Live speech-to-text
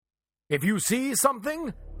If you see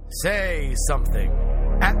something, say something.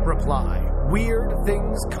 At Reply, weird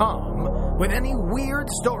things come with any weird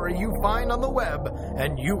story you find on the web,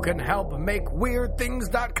 and you can help make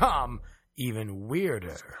weirdthings.com even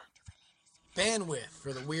weirder. Bandwidth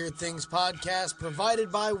for the Weird Things podcast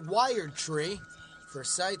provided by WiredTree. For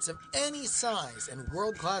sites of any size and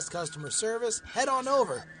world-class customer service, head on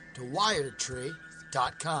over to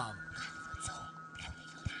WiredTree.com.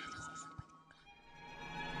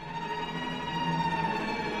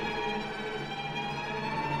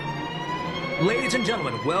 Ladies and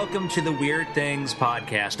gentlemen, welcome to the Weird Things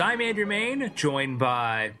podcast. I'm Andrew Main, joined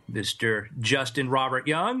by Mr. Justin Robert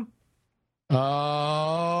Young. Oh,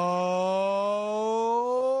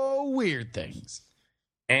 Weird Things.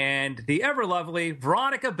 And the ever-lovely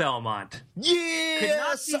Veronica Belmont. Yes!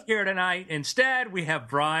 Could not be here tonight. Instead, we have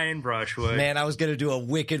Brian Brushwood. Man, I was going to do a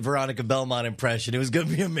wicked Veronica Belmont impression. It was going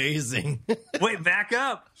to be amazing. Wait, back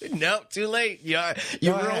up. No, too late. You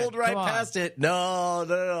rolled right past it.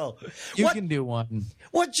 No. You can do one.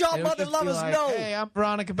 What y'all mother lovers know? Hey, I'm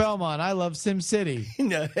Veronica Belmont. I love SimCity.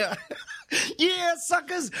 No. Yeah,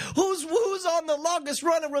 suckers. Who's on the longest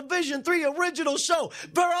running Revision 3 original show?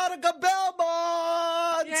 Veronica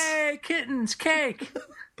Belmont! Yay, kittens, cake.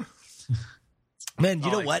 Man,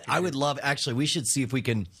 you know what? I would love, actually, we should see if we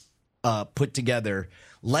can put together,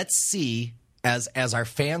 let's see, as our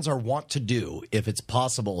fans are wont to do, if it's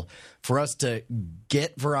possible for us to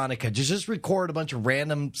get Veronica to just record a bunch of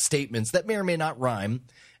random statements that may or may not rhyme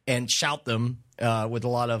and shout them with a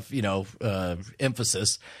lot of,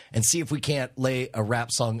 emphasis, and see if we can't lay a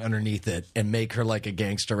rap song underneath it and make her like a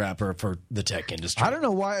gangster rapper for the tech industry. I don't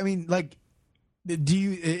know why. I mean, like,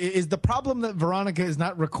 is the problem that Veronica is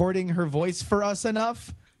not recording her voice for us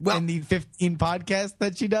enough? In the 15 podcasts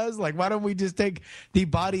that she does? Like, why don't we just take the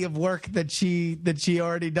body of work that she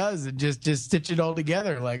already does and just stitch it all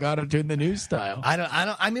together, like auto-tune the news style?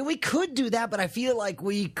 I mean, we could do that, but I feel like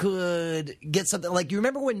we could get something like, you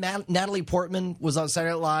remember when Natalie Portman was on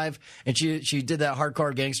Saturday Night Live and she did that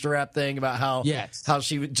hardcore gangster rap thing about how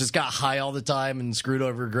she just got high all the time and screwed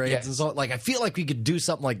over her grades and so on. Like, I feel like we could do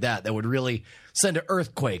something like that would really send an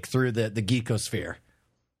earthquake through the geekosphere.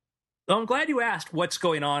 Well, I'm glad you asked what's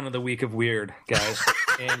going on in the week of weird, guys.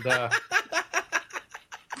 And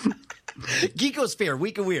Geekosphere,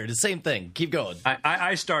 week of weird, the same thing. Keep going.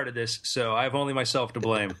 I started this, so I have only myself to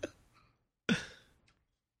blame.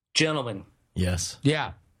 Gentlemen. Yes.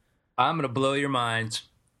 Yeah. I'm going to blow your minds.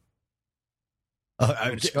 I'm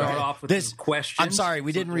going to start off with some questions. I'm sorry,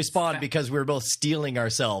 we didn't respond because we were both stealing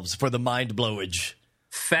ourselves for the mind blowage.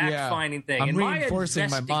 Fact-finding thing. I'm reinforcing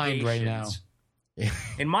my mind right now.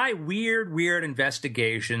 In my weird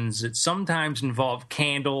investigations that sometimes involve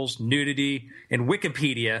candles, nudity, and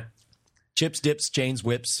Wikipedia. Chips, dips, chains,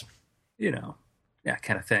 whips. That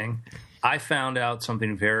kind of thing. I found out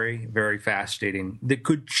something very, very fascinating that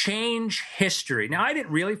could change history. Now, I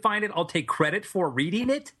didn't really find it. I'll take credit for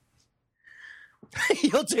reading it.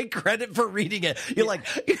 You'll take credit for reading it. You're like...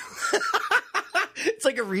 It's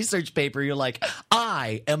like a research paper. You're like,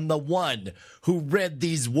 I am the one who read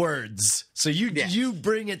these words. So you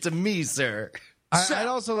bring it to me, sir. I'd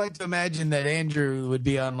also like to imagine that Andrew would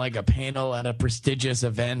be on like a panel at a prestigious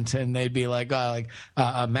event, and they'd be like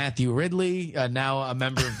Matthew Ridley, now a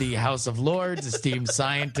member of the House of Lords, esteemed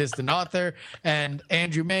scientist and author, and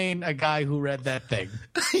Andrew Main, a guy who read that thing.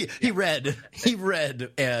 He read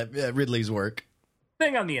Ridley's work.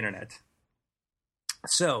 Thing on the internet.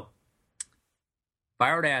 So, if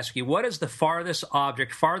I were to ask you, what is the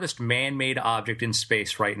farthest man-made object in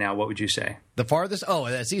space right now, what would you say? The farthest? Oh,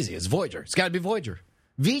 that's easy. It's Voyager. It's got to be Voyager.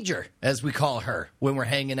 V'ger, as we call her when we're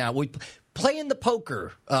hanging out. We play in the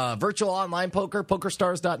poker, virtual online poker,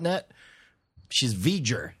 pokerstars.net. She's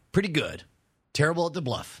V'ger. Pretty good. Terrible at the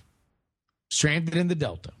bluff. Stranded in the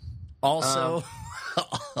Delta. Also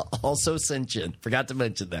sentient. Forgot to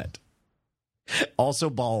mention that. Also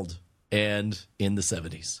bald and in the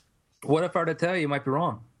 70s. What if I were to tell you might be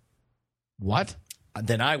wrong? What?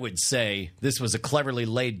 Then I would say this was a cleverly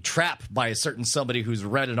laid trap by a certain somebody who's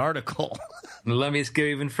read an article. Let me go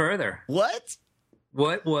even further. What?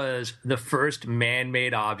 What was the first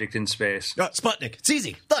man-made object in space? Sputnik. It's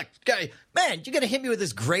easy. Look, guy, man, you gonna hit me with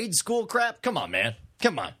this grade school crap? Come on, man.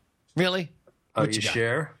 Come on. Really? Are you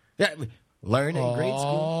sure? Yeah, learn in grade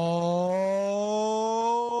school.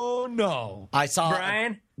 Oh, no. I saw...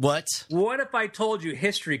 Brian? What? What if I told you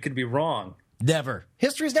history could be wrong? Never.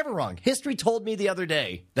 History's never wrong. History told me the other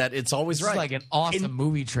day that it's always right. It's like an awesome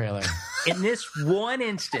movie trailer. In this one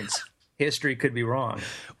instance, history could be wrong.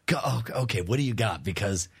 Okay, what do you got?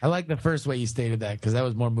 Because I like the first way you stated that because that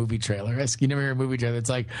was more movie trailer-esque. You never hear a movie trailer. It's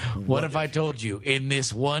like, what if I told you in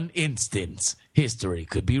this one instance, history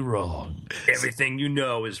could be wrong? Everything you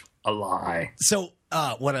know is a lie. So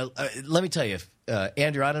let me tell you,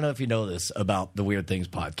 Andrew, I don't know if you know this about the Weird Things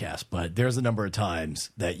podcast, but there's a number of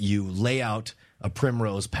times that you lay out a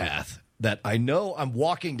primrose path that I know I'm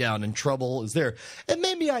walking down and trouble is there. And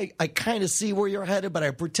maybe I kind of see where you're headed, but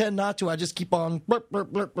I pretend not to. I just keep on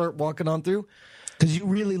walking on through. Because you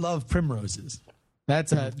really love primroses.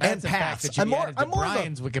 That's a paths. fact that you added to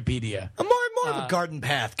Brian's Wikipedia. I'm more of a garden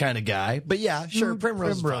path kind of guy. But yeah, sure,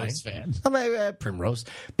 primrose fan. I'm a primrose.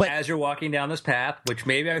 But as you're walking down this path, which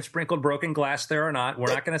maybe I've sprinkled broken glass there or not,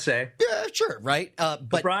 we're not going to say. Yeah, sure, right?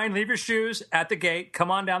 But Brian, leave your shoes at the gate.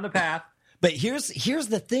 Come on down the path. But here's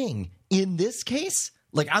the thing. In this case,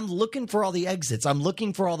 like I'm looking for all the exits. I'm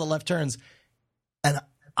looking for all the left turns. And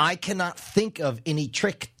I cannot think of any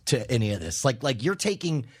trick to any of this. Like you're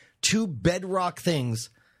taking two bedrock things.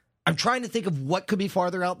 I'm trying to think of what could be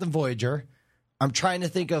farther out than Voyager. I'm trying to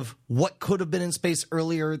think of what could have been in space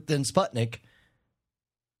earlier than Sputnik.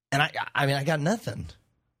 And I mean, I got nothing.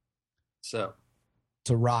 So it's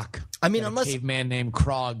a rock. I mean, that unless a caveman named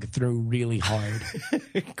Krog threw really hard.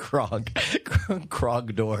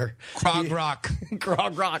 Krog door. Krog rock.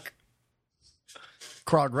 Krog rock.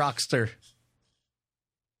 Krog rockster.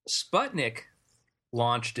 Sputnik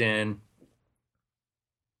launched in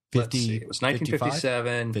 50. It was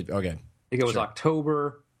 1957. 50, okay. I think it was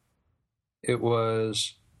October. It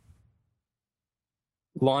was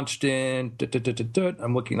launched in.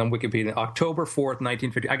 I'm looking on Wikipedia. October 4th,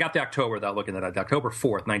 1950. I got the October without looking at it. October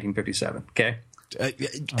 4th, 1957. Okay.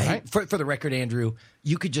 Hey, for the record, Andrew,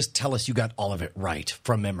 you could just tell us you got all of it right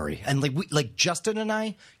from memory, and like Justin and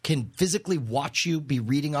I can physically watch you be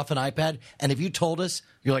reading off an iPad, and if you told us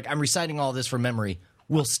you're like I'm reciting all this from memory,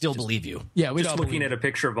 we'll still believe you. Yeah, we just looking at a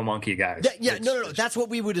picture of a monkey, guys. No. That's what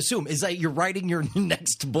we would assume is that you're writing your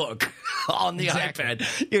next book on the iPad.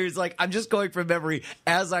 It's like I'm just going from memory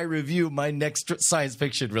as I review my next science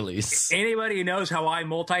fiction release. Anybody who knows how I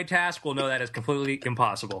multitask will know that is completely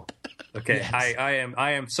impossible. Okay, yes.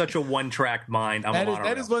 I am such a one-track mind.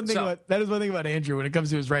 That is one thing about Andrew when it comes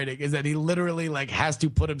to his writing is that he literally like has to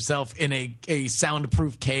put himself in a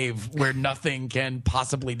soundproof cave where nothing can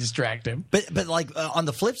possibly distract him. But like on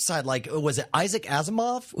the flip side, like was it Isaac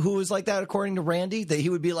Asimov who was like that according to Randy, that he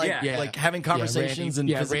would be like like having conversations and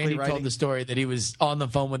physically Randy writing? Told the story that he was on the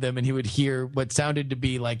phone with him and he would hear what sounded to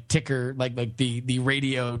be like ticker, like the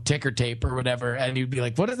radio ticker tape or whatever, and he'd be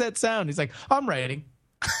like, "What does that sound?" He's like, "I'm writing."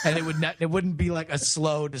 And it wouldn't be like a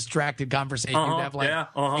slow, distracted conversation. You'd have like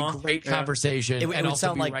a great conversation and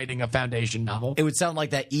also be like, writing a foundation novel. It would sound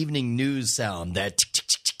like that evening news sound. That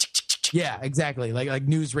yeah, exactly, like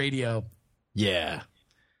news radio. Yeah.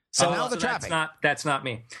 So now the traffic. That's not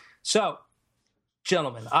me. So,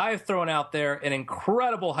 gentlemen, I've thrown out there an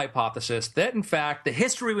incredible hypothesis that, in fact, the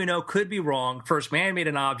history we know could be wrong. First man made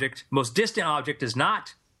an object. Most distant object is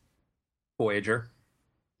not Voyager.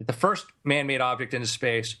 The first man-made object into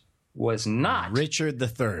space was not Richard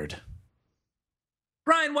III.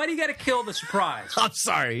 Brian, why do you got to kill the surprise? I'm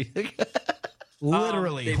sorry.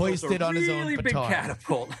 Literally hoisted on his own really big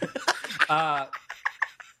catapult.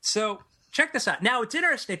 So check this out. Now, it's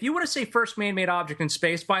interesting. If you want to say first man-made object in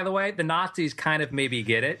space, by the way, the Nazis kind of maybe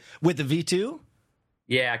get it. With the V2?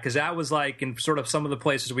 Yeah, because that was like in sort of some of the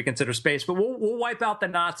places we consider space, but we'll wipe out the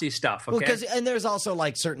Nazi stuff, okay? Well, and there's also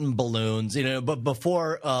like certain balloons, but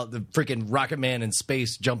before the freaking Rocket Man in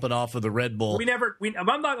space jumping off of the Red Bull.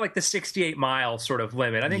 I'm not like the 68-mile sort of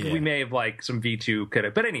limit. I think we may have like some V2 could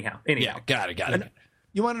have, but anyhow. Yeah, got it.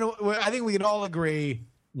 You want to know, I think we can all agree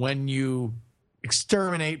when you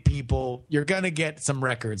exterminate people, you're going to get some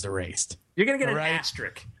records erased. You're going to get an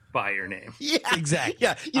asterisk by your name. Yeah, exactly.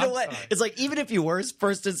 Yeah, you know what? Sorry. It's like even if you were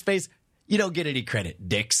first in space, you don't get any credit,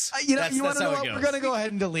 dicks. You want to know what? We're going to go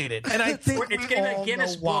ahead and delete it. And I think it's going to be a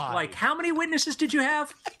Guinness book. Like, how many witnesses did you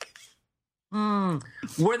have?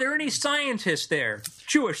 Were there any scientists there?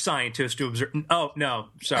 Jewish scientists to observe? Oh no,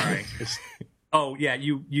 sorry. Oh yeah,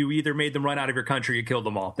 you either made them run out of your country, or you killed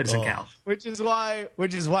them all. That doesn't count. Which is why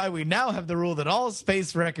we now have the rule that all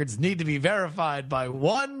space records need to be verified by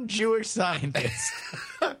one Jewish scientist.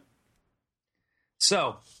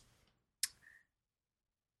 So,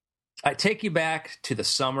 I take you back to the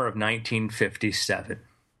summer of 1957.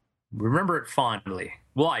 Remember it fondly.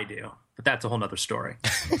 Well, I do, but that's a whole nother story.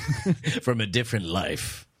 From a different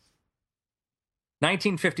life.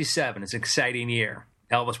 1957 is an exciting year.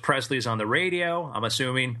 Elvis Presley's on the radio, I'm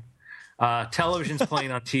assuming. Television's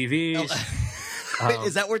playing on TVs.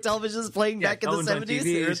 Is that where television is playing back in the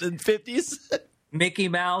 70s or the 50s? Mickey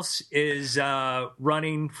Mouse is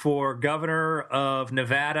running for governor of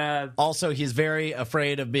Nevada. Also, he's very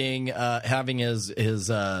afraid of being having his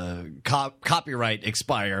copyright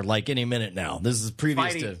expire like any minute now. This is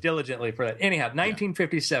previous fighting diligently for that. Anyhow,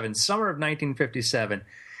 1957, summer of 1957.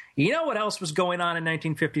 You know what else was going on in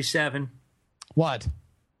 1957? What?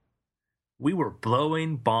 We were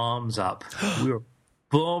blowing bombs up. We were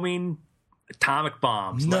blowing atomic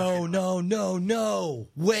bombs. No.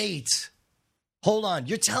 Wait. Hold on.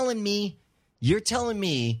 You're telling me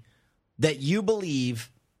that you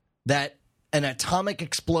believe that an atomic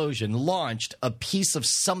explosion launched a piece of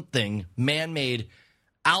something man-made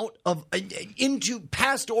out of into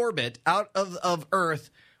past orbit out of Earth,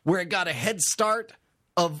 where it got a head start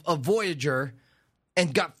of Voyager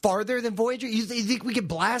and got farther than Voyager? You think we could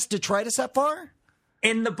blast detritus that far?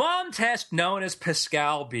 In the bomb test known as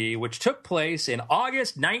Pascal B, which took place in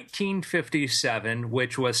August 1957,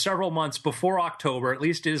 which was several months before October, at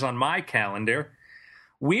least it is on my calendar,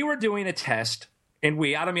 we were doing a test, and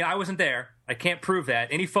I wasn't there. I can't prove that.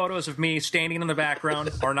 Any photos of me standing in the background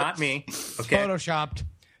are not me. Okay. Photoshopped.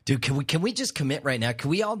 Dude, can we just commit right now? Can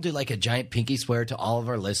we all do like a giant pinky swear to all of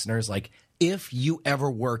our listeners? Like, if you ever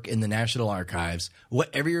work in the National Archives,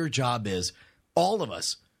 whatever your job is, all of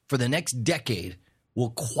us, for the next decade, will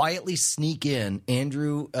quietly sneak in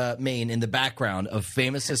Andrew Main in the background of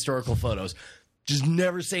famous historical photos. Just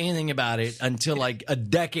never say anything about it until like a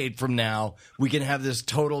decade from now, we can have this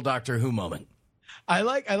total Doctor Who moment. I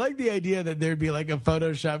like the idea that there'd be like a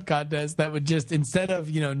Photoshop contest that would just, instead of,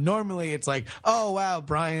 normally it's like, oh, wow,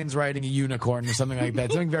 Brian's riding a unicorn or something like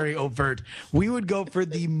that, something very overt. We would go for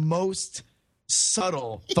the most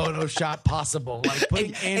subtle Photoshop possible, like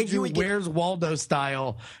putting Andrew Where's Waldo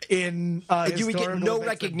style in you would get no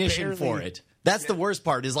recognition for it. That's the worst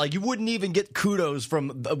part, is like you wouldn't even get kudos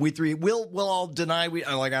from we three. We'll all deny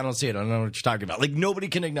I don't see it. I don't know what you're talking about. Like, nobody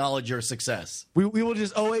can acknowledge your success. We will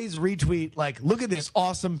just always retweet, like, look at this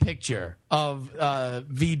awesome picture of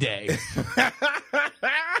V-Day.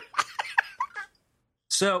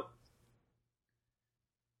 So,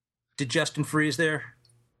 did Justin freeze there?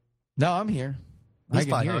 No, I'm here. He's I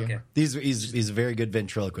can fine. hear you. He's a very good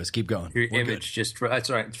ventriloquist. Keep going. Your image that's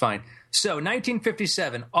all right. It's fine. So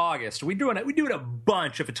 1957, August, we doing a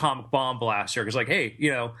bunch of atomic bomb blasts here. Because like, hey,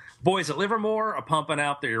 boys at Livermore are pumping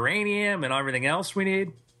out the uranium and everything else we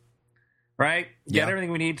need. Right? Got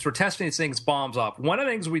everything we need. So we're testing these things, bombs off. One of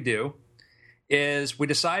the things we do is we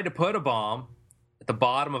decide to put a bomb at the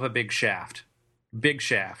bottom of a big shaft. Big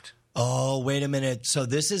shaft. Oh, wait a minute. So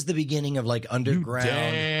this is the beginning of like underground. You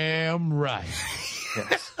damn right.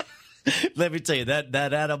 Yes. Let me tell you, that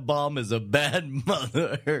atom bomb is a bad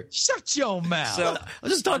mother. Shut your mouth. So I'm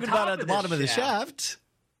just talking about at the bottom of the shaft.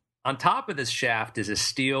 On top of this shaft is a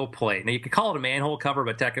steel plate. Now, you could call it a manhole cover,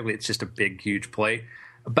 but technically it's just a big, huge plate.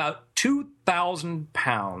 About 2,000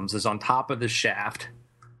 pounds is on top of the shaft.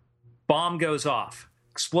 Bomb goes off.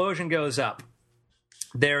 Explosion goes up.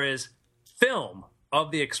 There is film of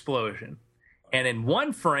the explosion. And in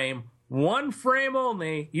one frame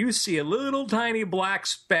only, you see a little tiny black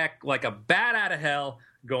speck like a bat out of hell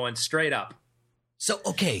going straight up. So,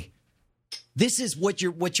 okay, this is what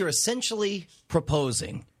you're essentially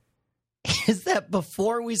proposing, is that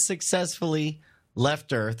before we successfully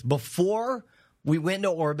left Earth, before we went into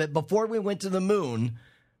orbit, before we went to the moon,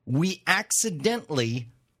 we accidentally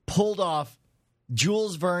pulled off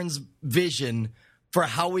Jules Verne's vision for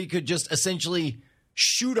how we could just essentially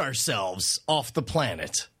shoot ourselves off the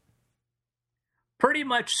planet. Pretty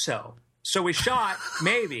much so. So we shot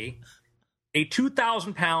maybe a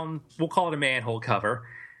 2,000-pound, we'll call it a manhole cover.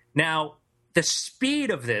 Now, the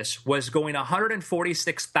speed of this was going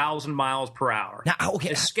 146,000 miles per hour. Now,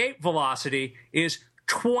 okay. Escape velocity is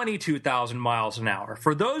 22,000 miles an hour.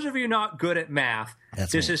 For those of you not good at math,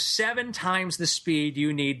 this is 7 times the speed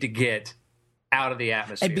you need to get out of the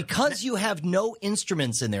atmosphere. And because you have no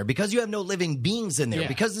instruments in there, because you have no living beings in there,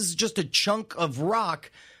 because this is just a chunk of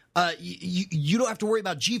rock, you don't have to worry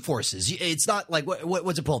about G-forces. It's not like,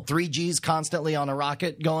 what's it called, 3 Gs constantly on a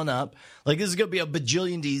rocket going up. Like, this is going to be a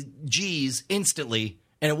bajillion Gs instantly,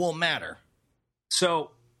 and it won't matter.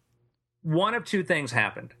 So, one of 2 things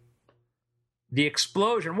happened. The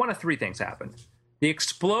explosion, one of 3 things happened. The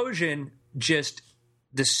explosion just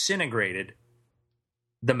disintegrated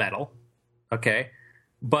the metal, okay?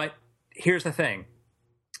 But here's the thing.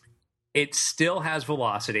 It still has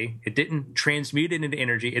velocity. It didn't transmute it into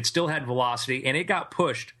energy. It still had velocity, and it got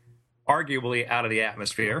pushed, arguably, out of the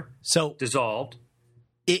atmosphere. So dissolved.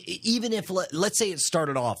 Even if, let's say it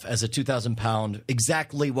started off as a 2,000-pound,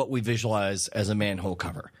 exactly what we visualize as a manhole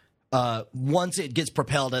cover. once it gets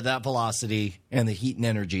propelled at that velocity and the heat and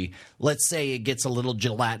energy, let's say it gets a little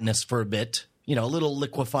gelatinous for a bit, a little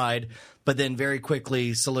liquefied, but then very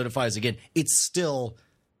quickly solidifies again. It's still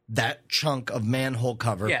that chunk of manhole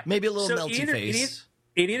cover, maybe a little melty face.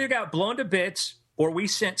 It either got blown to bits, or we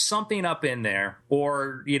sent something up in there,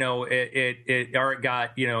 or we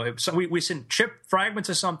sent chip fragments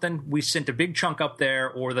of something. We sent a big chunk up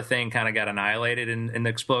there, or the thing kind of got annihilated in the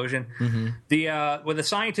explosion. Mm-hmm. The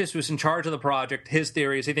scientist who was in charge of the project, his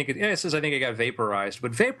theory is I think it got vaporized.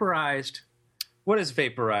 But vaporized, what does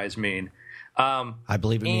vaporized mean? I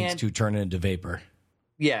believe it means to turn into vapor.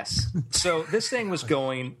 Yes. So this thing was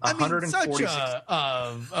going 146. Such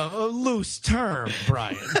a loose term,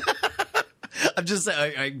 Brian. I'm just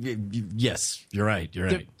saying. Yes, you're right.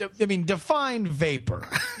 Define vapor.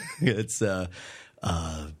 It's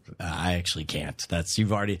I actually can't. That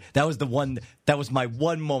was my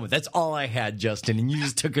one moment. That's all I had, Justin, and you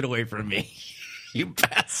just took it away from me. You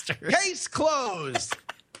bastard. Case closed.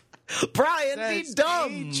 Brian, be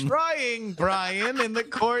dumb. Trying, Brian, in the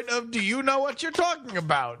court of do you know what you're talking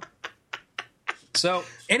about? So,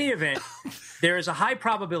 any event, there is a high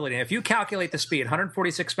probability. If you calculate the speed,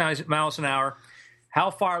 146 miles an hour,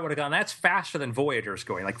 how far it would have gone? That's faster than Voyager's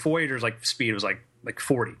going. Like Voyager's speed was like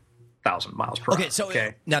 40,000 miles per hour. So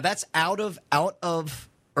now that's out of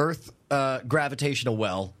Earth gravitational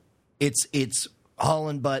well. It's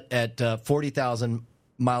hauling butt at 40,000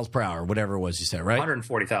 miles per hour, whatever it was you said, right?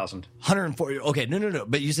 140,000. 140. Okay, no.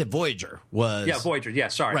 But you said Voyager was. Yeah, Voyager. Yeah,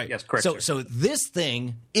 sorry. Right. Yes, correct. So this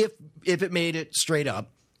thing, if it made it straight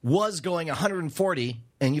up, was going 140,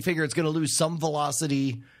 and you figure it's going to lose some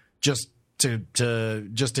velocity just to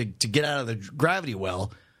get out of the gravity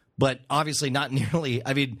well, but obviously not nearly.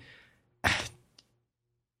 I mean, I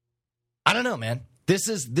don't know, man. This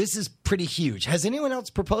is pretty huge. Has anyone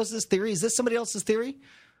else proposed this theory? Is this somebody else's theory?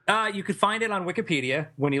 You could find it on Wikipedia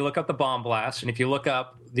when you look up the bomb blast, and if you look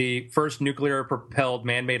up the first nuclear-propelled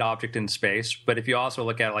man-made object in space, but if you also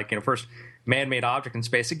look at first man-made object in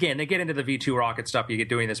space, again, they get into the V2 rocket stuff, you get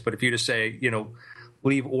doing this, but if you just say,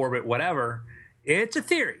 leave orbit, whatever, it's a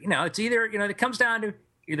theory. It's either, it comes down to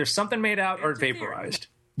either something made out or vaporized.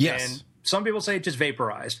 Yes. And some people say just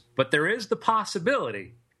vaporized, but there is the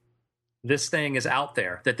possibility this thing is out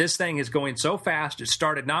there, that this thing is going so fast. It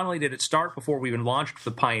started, not only did it start before we even launched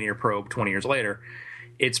the Pioneer probe 20 years later,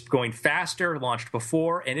 it's going faster, launched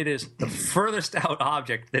before, and it is the furthest out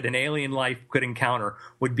object that an alien life could encounter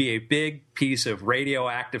would be a big piece of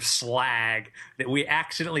radioactive slag that we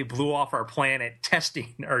accidentally blew off our planet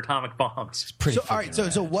testing our atomic bombs. All right,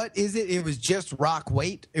 so what is it? It was just rock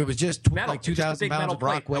weight? It was just metal, like 2,000 pounds of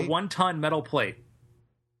rock weight? A 1-ton metal plate.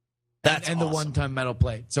 That's and awesome. The 1-ton metal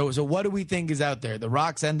plate. So what do we think is out there? The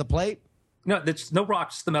rocks and the plate? No, there's no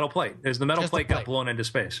rocks. It's the metal plate. There's the metal plate got blown into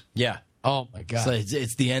space. Yeah. Oh my god. So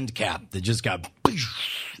it's the end cap that just got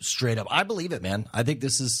straight up. I believe it, man. I think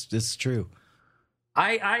this is true.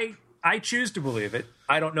 I choose to believe it.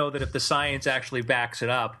 I don't know that if the science actually backs it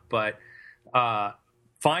up, but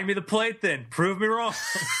find me the plate then. Prove me wrong.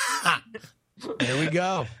 There we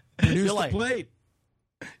go. Produce the plate.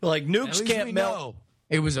 Like nukes can't melt.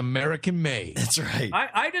 It was American made. That's right.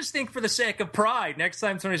 I just think for the sake of pride, next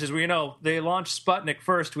time somebody says, well, they launched Sputnik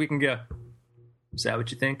first, we can go, is that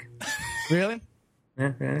what you think? Really?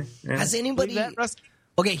 Yeah. Has anybody...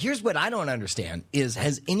 Okay, here's what I don't understand is,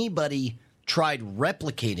 has anybody tried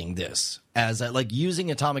replicating this as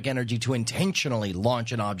using atomic energy to intentionally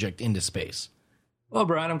launch an object into space? Well,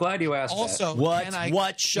 Brian, I'm glad you asked also, that.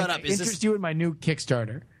 What? Shut up. Is interest you in my new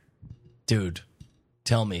Kickstarter? Dude,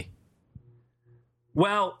 tell me.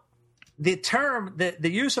 Well, the term, the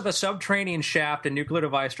use of a subterranean shaft and nuclear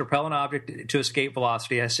device to propel an object to escape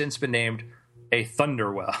velocity has since been named a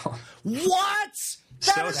Thunderwell. What?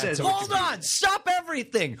 Hold on. Stop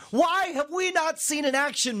everything. Why have we not seen an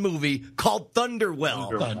action movie called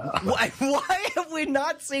Thunderwell? Why have we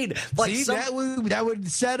not seen? That would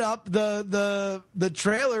set up the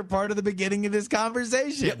trailer part of the beginning of this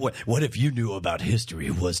conversation. Yeah, what if you knew about history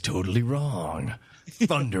was totally wrong?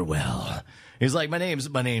 Thunderwell. He's like, my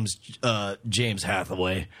name's James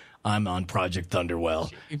Hathaway. I'm on Project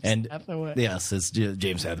Thunderwell. Hathaway. Yes, it's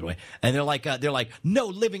James Hathaway. And they're like, no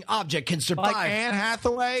living object can survive. Like Anne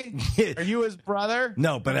Hathaway? Are you his brother?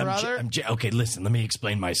 No, but I'm okay. Listen, let me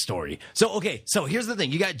explain my story. So here's the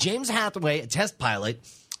thing. You got James Hathaway, a test pilot.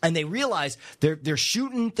 And they realize they're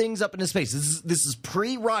shooting things up into space. This is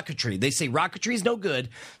pre-rocketry. They say rocketry is no good,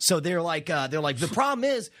 so they're like the problem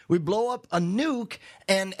is we blow up a nuke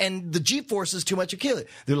and the G-force is too much to kill it.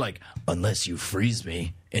 They're like, unless you freeze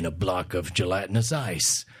me in a block of gelatinous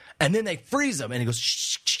ice. And then they freeze him, and he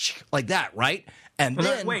goes like that, right? And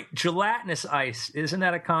then wait, gelatinous ice, isn't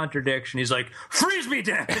that a contradiction? He's like, freeze me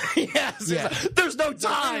dead. yes, there's no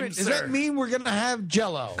time, Does that mean we're going to have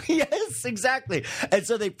Jell-O? Yes, exactly. And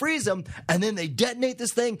so they freeze him, and then they detonate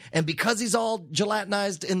this thing, and because he's all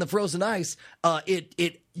gelatinized in the frozen ice,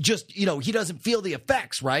 it just, he doesn't feel the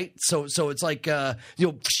effects, right? So it's like,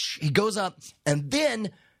 he goes up, and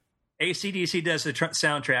then AC/DC does the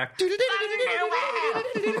soundtrack.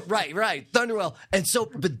 Right, Thunderwell. And so,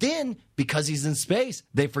 but then, because he's in space,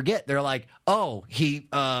 they forget. They're like, oh, he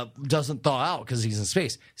doesn't thaw out because he's in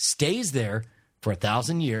space. Stays there for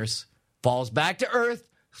 1,000 years, falls back to Earth,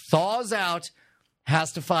 thaws out,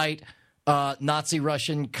 has to fight Nazi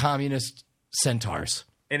Russian communist centaurs.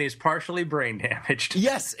 And he's partially brain damaged.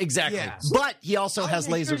 Yes, exactly. Yes. But he also has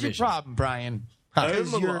laser Here's vision. your problem, Brian.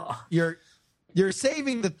 You're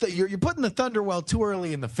saving you're putting the Thunderwell too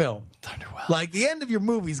early in the film. Thunderwell. Like the end of your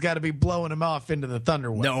movie's got to be blowing him off into the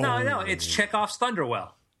Thunderwell. No, it's Chekhov's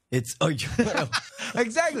Thunderwell. It's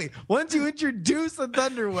Exactly. Once you introduce the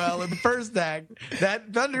Thunderwell in the first act,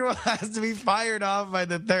 that Thunderwell has to be fired off by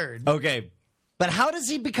the third. okay. But how does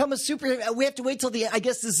he become a super? We have to wait till the. I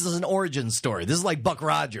guess this is an origin story. This is like Buck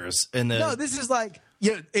Rogers in the. No, this is like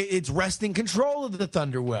it's wresting control of the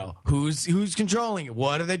Thunderwell. Who's controlling it?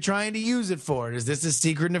 What are they trying to use it for? Is this a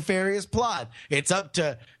secret nefarious plot? It's up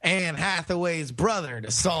to Anne Hathaway's brother to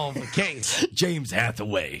solve the case. James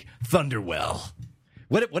Hathaway, Thunderwell.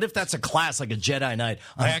 What if that's a class like a Jedi Knight?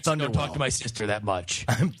 I actually don't Thunderwell. talk to my sister that much.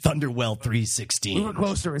 I'm Thunderwell We 316. were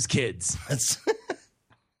closer as kids.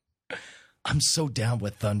 I'm so down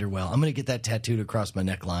with Thunderwell. I'm gonna get that tattooed across my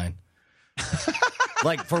neckline.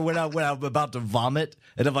 Like for when I'm about to vomit,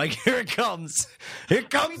 and I'm like, here it comes. Here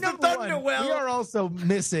comes the Thunderwell. We are also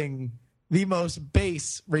missing the most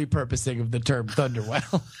base repurposing of the term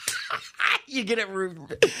Thunderwell. You get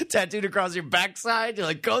it tattooed across your backside. You're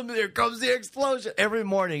like, here comes the explosion. Every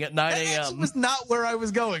morning at 9 That a.m. actually was not where I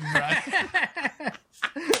was going, Brian.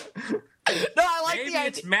 No, I like Maybe the idea.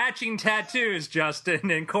 it's matching tattoos, Justin,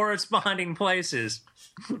 in corresponding places.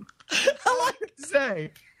 I like to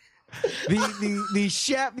say the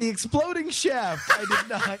shaft, the exploding shaft.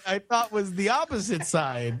 I thought was the opposite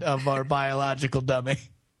side of our biological dummy.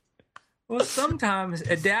 Well, sometimes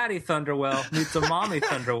a daddy Thunderwell meets a mommy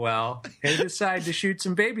Thunderwell and they decide to shoot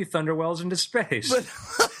some baby Thunderwells into space.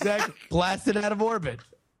 Exactly. Blasted out of orbit.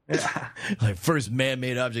 Like first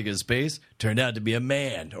man-made object in space turned out to be a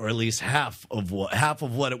man, or at least half of what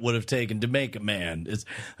it would have taken to make a man.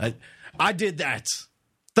 I did that,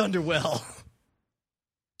 Thunderwell.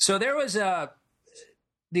 So there was the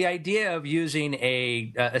idea of using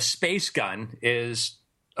a space gun is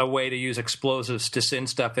a way to use explosives to send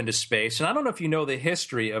stuff into space. And I don't know if you know the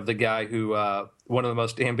history of the guy who one of the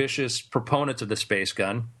most ambitious proponents of the space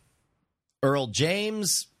gun, Earl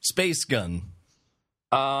James Space Gun.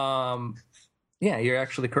 Yeah, you're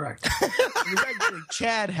actually correct. It was actually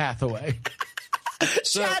Chad Hathaway.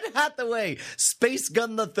 Chad Hathaway, Space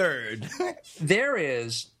Gun the Third. There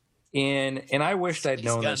is and I wished I'd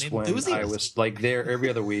known gun this when enthusiast. I was like there every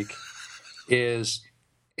other week, is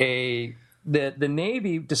the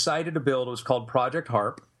Navy decided to build, it was called Project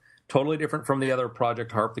Harp, totally different from the other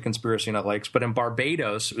Project Harp, the Conspiracy Nut likes, but in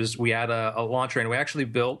Barbados, we had a launcher and we actually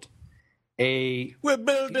built We're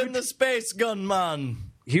building the Space Gun,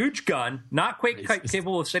 man. huge gun, not quite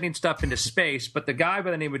capable of sending stuff into space, but the guy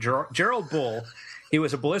by the name of Gerald Bull, he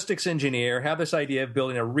was a ballistics engineer, had this idea of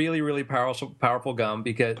building a really, really powerful gun.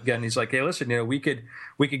 Because again, he's like, hey, listen, we could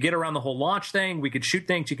get around the whole launch thing. We could shoot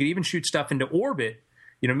things. You could even shoot stuff into orbit.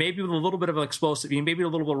 Maybe with a little bit of an explosive, maybe a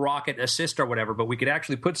little bit of rocket assist or whatever. But we could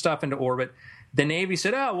actually put stuff into orbit. The Navy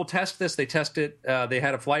said, "Oh, we'll test this." They tested. They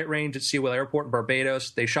had a flight range at Sewell Airport in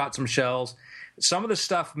Barbados. They shot some shells. Some of the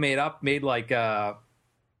stuff made like 100.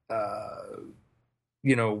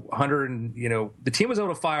 The team was able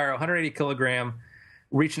to fire 180 kilogram.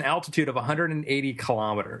 Reach an altitude of 180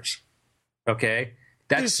 kilometers. Okay?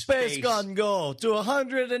 That's This space gun go to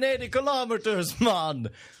 180 kilometers, man.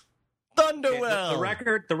 Thunderwell.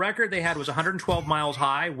 The record they had was 112 miles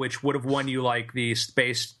high, which would have won you like the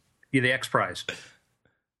X Prize.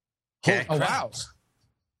 Okay? Oh, wow.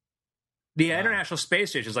 The International Space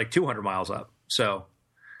Station is like 200 miles up. So,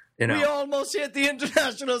 We almost hit the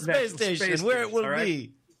International Space Space Station, where it Station, will all right?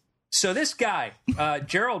 be. So this guy,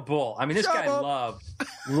 Gerald Bull, this guy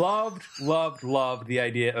loved the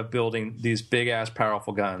idea of building these big ass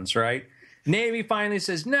powerful guns, right? Navy finally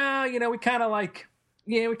says, no, we kind of like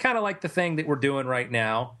the thing that we're doing right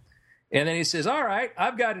now. And then he says, all right,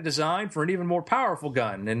 I've got a design for an even more powerful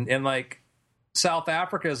gun. And like South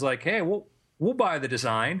Africa is like, hey, we'll buy the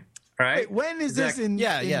design, right? Wait, when is this in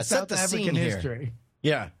set South the scene African here. history?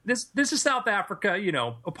 Yeah. This is South Africa,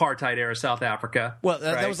 apartheid era South Africa. Well,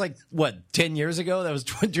 that was like, what, 10 years ago? That was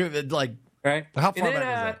like, right? How far then, back was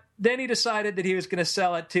that? Then he decided that he was going to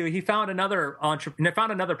sell it to. He found another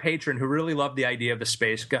patron who really loved the idea of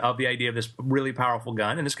the idea of this really powerful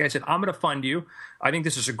gun. And this guy said, "I'm going to fund you. I think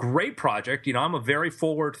this is a great project. I'm a very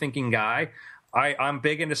forward-thinking guy. I'm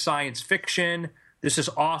big into science fiction. This is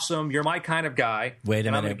awesome. You're my kind of guy. Wait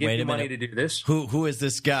a minute. I'm going to give you money to do this." Who is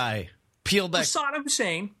this guy? Peel back. Saddam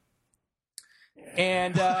Hussein.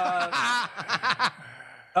 And the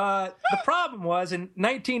problem was in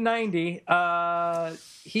 1990,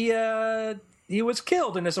 he was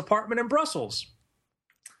killed in his apartment in Brussels.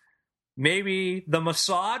 Maybe the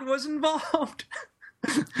Mossad was involved,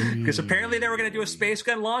 because apparently they were going to do a space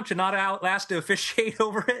gun launch and not Outlast to officiate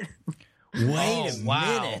over it. Wait a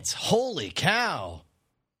minute! Holy cow!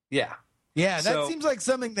 Yeah. Yeah, that seems like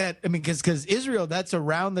something that, because Israel, that's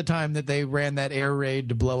around the time that they ran that air raid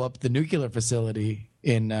to blow up the nuclear facility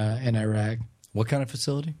in Iraq. What kind of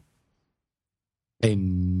facility? A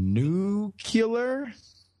nuclear?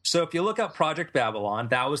 So if you look up Project Babylon,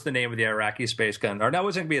 that was the name of the Iraqi space gun. Or that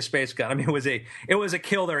wasn't going to be a space gun. It was a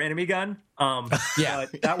kill their enemy gun. Yeah,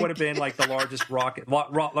 that would have been like the largest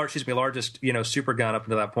largest super gun up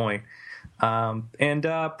until that point. And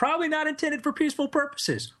probably not intended for peaceful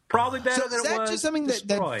purposes. Probably better than it was. Is that just something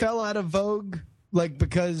that fell out of vogue? Like,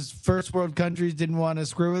 because first world countries didn't want to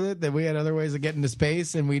screw with it, that we had other ways of getting to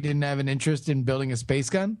space and we didn't have an interest in building a space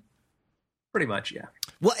gun? Pretty much, yeah.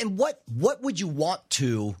 Well, and what would you want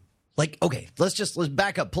to, like, okay, let's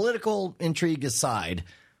back up. Political intrigue aside,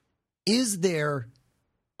 is there,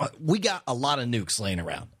 we got a lot of nukes laying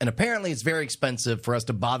around, and apparently it's very expensive for us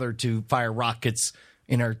to bother to fire rockets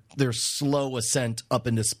in their slow ascent up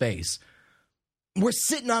into space. We're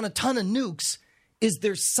sitting on a ton of nukes. Is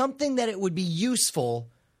there something that it would be useful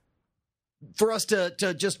for us to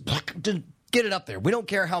just to get it up there? We don't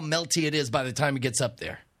care how melty it is by the time it gets up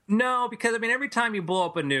there. No, because every time you blow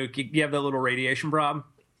up a nuke, you have that little radiation problem.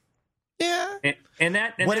 Yeah, and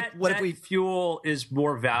that fuel is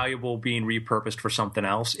more valuable being repurposed for something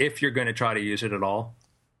else if you're going to try to use it at all.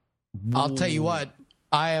 I'll tell you what,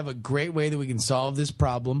 I have a great way that we can solve this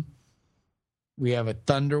problem. We have a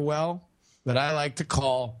Thunderwell that I like to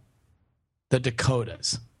call the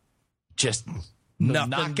Dakotas. Just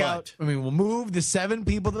knock out. We'll move the 7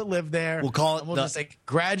 people that live there. We'll call it. We'll just say,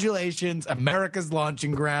 congratulations, America's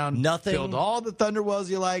launching ground. Nothing. Build all the Thunderwells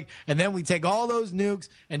you like, and then we take all those nukes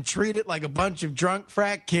and treat it like a bunch of drunk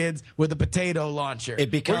frat kids with a potato launcher.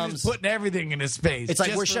 It becomes, we're just putting everything into space. It's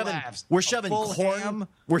like we're shoving corn.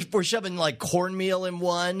 We're shoving like cornmeal in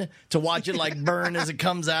one to watch it like burn as it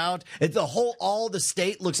comes out. It's all the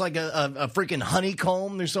state looks like a freaking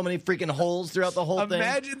honeycomb. There's so many freaking holes throughout the whole thing.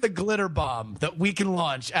 Imagine the glitter bomb that we can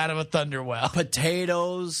launch out of a Thunderwell.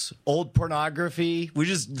 Potatoes, old pornography. We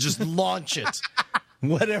just launch it.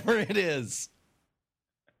 Whatever it is.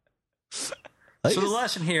 So the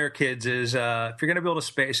lesson here, kids, is if you're going to build a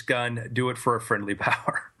space gun, do it for a friendly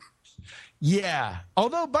power. Yeah.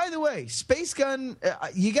 Although, by the way, space gun,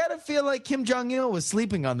 you got to feel like Kim Jong-il was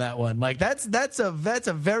sleeping on that one. Like, that's a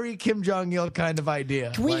very Kim Jong-il kind of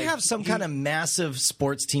idea. Can we have some kind of massive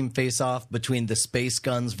sports team face-off between the space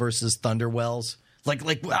guns versus Thunderwells? Like,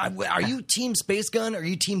 are you team space gun or are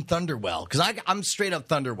you team Thunderwell? Because I'm straight up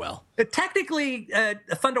Thunderwell. Technically, a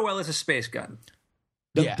Thunderwell is a space gun.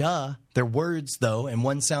 Yeah. Duh. They're words, though, and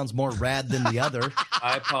one sounds more rad than the other.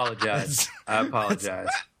 I apologize.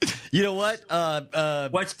 You know what?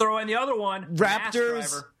 Let's throw in the other one.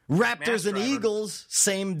 Raptors and Eagles,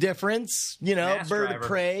 same difference. Bird of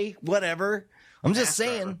prey, whatever. I'm just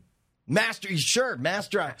saying. Mass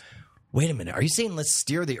drive. Wait a minute. Are you saying let's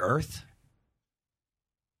steer the Earth?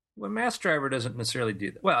 Well, mass driver doesn't necessarily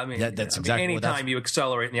do that. Well, that's exactly anytime you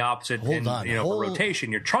accelerate in the opposite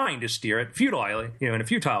rotation, you're trying to steer it futilely, in a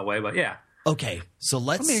futile way, but yeah. Okay, so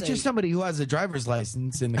let's say... it's just somebody who has a driver's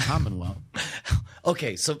license in the Commonwealth.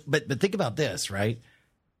 Okay, so but think about this, right?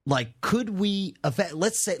 Like, could we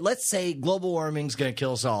let's say global warming's going to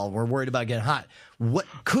kill us all. We're worried about getting hot. What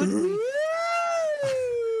could we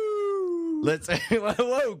Let's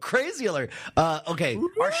whoa, crazy alert. Okay.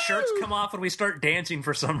 Our shirts come off and we start dancing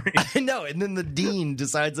for some reason. I know, and then the dean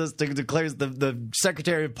decides declares the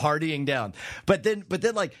secretary of partying down. But then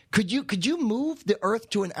like could you move the Earth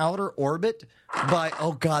to an outer orbit by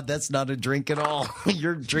oh god, that's not a drink at all.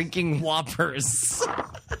 You're drinking Whoppers.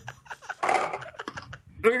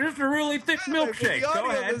 They're just a really thick milkshake. The audio Go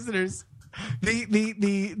ahead. Listeners,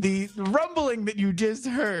 The rumbling that you just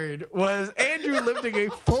heard was Andrew lifting a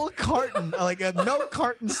full carton, like a no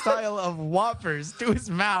carton style of Whoppers to his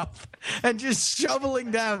mouth and just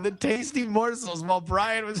shoveling down the tasty morsels while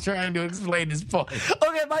Brian was trying to explain his point.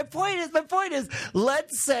 Okay, my point is,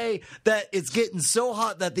 let's say that it's getting so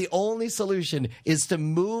hot that the only solution is to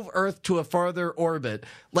move Earth to a farther orbit.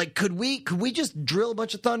 Like, could we just drill a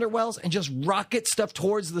bunch of Thunderwells and just rocket stuff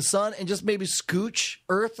towards the sun and just maybe scooch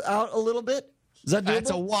Earth out a little bit? Is that doable?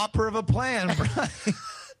 That's a whopper of a plan, Brian.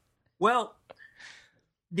 Well,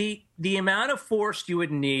 the amount of force you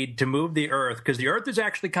would need to move the Earth, because the Earth is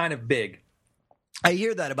actually kind of big. I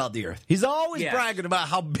hear that about the Earth. He's always bragging about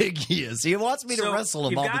how big he is. He wants me to wrestle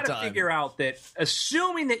him all the time. You've got to figure out that,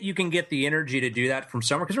 assuming that you can get the energy to do that from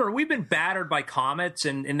somewhere, because remember, we've been battered by comets,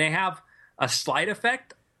 and they have a slight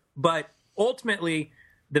effect, but ultimately,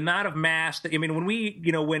 the amount of mass that, I mean,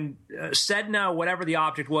 when Sedna, whatever the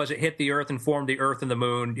object was, it hit the Earth and formed the Earth and the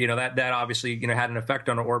Moon, that obviously, had an effect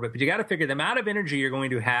on the orbit. But you got to figure the amount of energy you're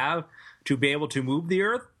going to have to be able to move the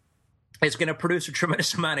Earth is going to produce a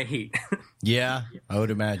tremendous amount of heat. Yeah, I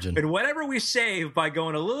would imagine. And whatever we save by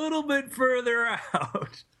going a little bit further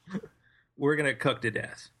out, we're going to cook to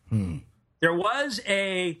death. There was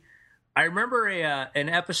I remember an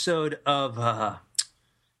episode of,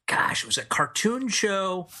 it was a cartoon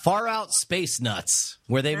show. Far Out Space Nuts,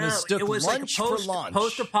 where they mistook lunch for launch.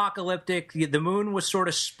 Post-apocalyptic. The moon was sort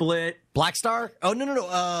of split. Black Star? Oh, no.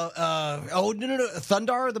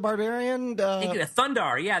 Thundar, the Barbarian?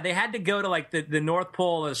 Thundar, yeah. They had to go to like the North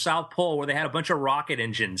Pole or the South Pole where they had a bunch of rocket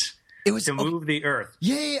engines. To move the Earth.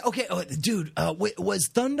 Yeah, okay. Oh, dude, was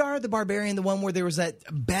Thundar the Barbarian the one where there was that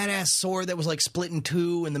badass sword that was like split in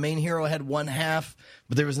two and the main hero had one half,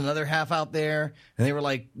 but there was another half out there, and they were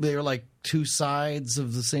like two sides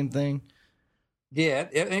of the same thing? Yeah,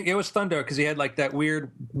 it was Thundar because he had like that weird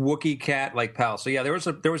Wookiee cat like pal. So yeah, there was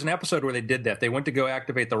an episode where they did that. They went to go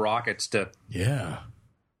activate the rockets to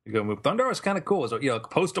go move. Thundar was kind of cool. It was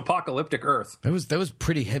post-apocalyptic Earth. That was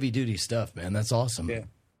pretty heavy duty stuff, man. That's awesome. Yeah.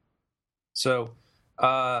 So,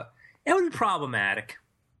 it would be problematic.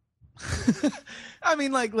 I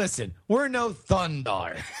mean, like, listen, we're no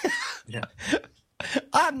Thundar. Yeah.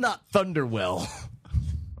 I'm not Thunderwell.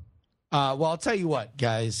 Well, I'll tell you what,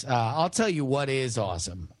 guys. I'll tell you what is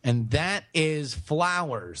awesome, and that is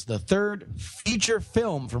Flowers, the third feature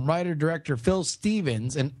film from writer-director Phil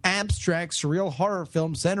Stevens, an abstract surreal horror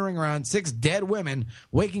film centering around 6 dead women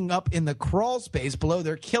waking up in the crawl space below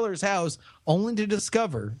their killer's house, only to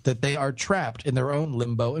discover that they are trapped in their own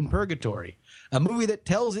limbo and purgatory. A movie that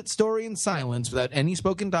tells its story in silence without any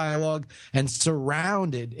spoken dialogue and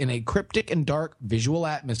surrounded in a cryptic and dark visual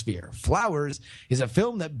atmosphere. Flowers is a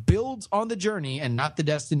film that builds on the journey and not the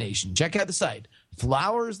destination. Check out the site,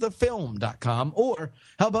 flowersthefilm.com, or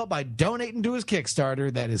how about by donating to his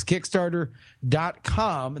Kickstarter? That is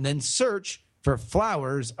kickstarter.com, and then search for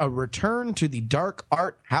Flowers, A Return to the Dark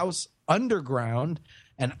Art House Underground.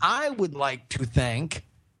 And I would like to thank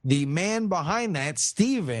the man behind that,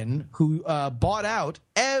 Steven, who bought out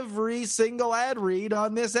every single ad read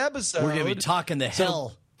on this episode. We're going to be talking the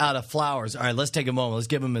hell out of Flowers. All right, let's take a moment. Let's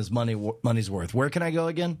give him his money's worth. Where can I go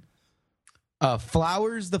again?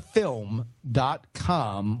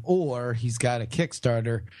 flowersthefilm.com, or he's got a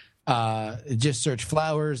Kickstarter. Just search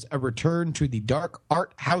Flowers, A Return to the Dark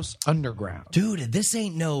Art House Underground. Dude, this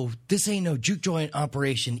ain't no juke joint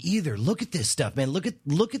operation either. Look at this stuff, man. Look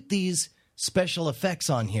at these special effects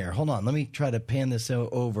on here. Hold on, let me try to pan this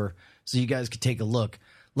over so you guys could take a look.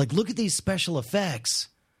 Like, look at these special effects.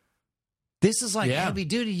 This is like heavy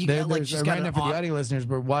duty. You got like just right now for the audio listeners,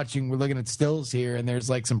 we're looking at stills here, and there's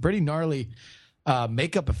like some pretty gnarly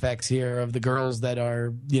makeup effects here of the girls that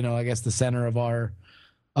are, I guess the center of our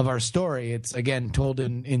story. It's again told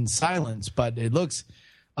in silence, but it looks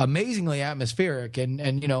amazingly atmospheric. And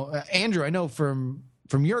Andrew, I know from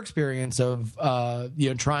your experience of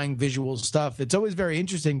trying visual stuff, it's always very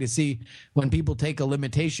interesting to see when people take a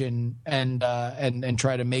limitation and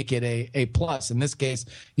try to make it a plus. In this case,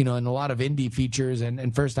 in a lot of indie features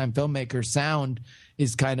and first time filmmakers, sound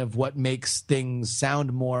is kind of what makes things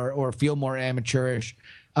sound more or feel more amateurish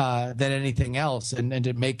than anything else. And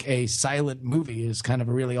to make a silent movie is kind of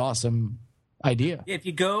a really awesome idea. If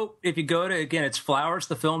you go to, again, it's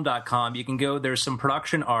flowersthefilm.com, you can go, there's some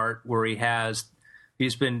production art where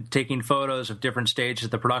he's been taking photos of different stages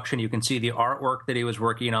of the production. You can see the artwork that he was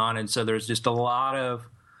working on, and so there's just a lot of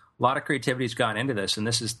creativity's gone into this, and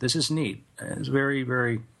this is neat. It's very,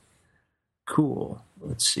 very cool.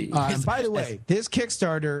 Let's see. And by the way, this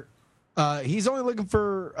Kickstarter, he's only looking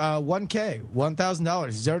for $1,000.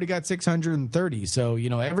 He's already got $630. So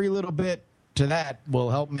every little bit to that will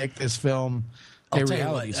help make this film a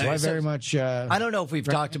reality. So I very much. I don't know if we've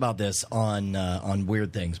talked about this on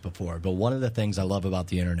Weird Things before, but one of the things I love about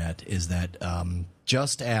the internet is that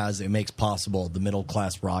just as it makes possible the middle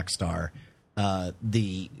class rock star,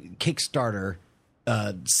 the Kickstarter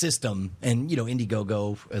system and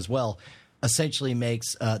Indiegogo as well essentially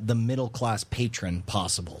makes the middle class patron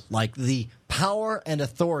possible. Like the power and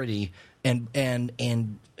authority and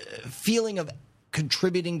feeling of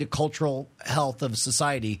contributing to cultural health of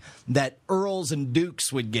society that earls and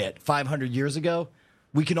dukes would get 500 years ago,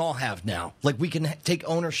 we can all have now. Like we can take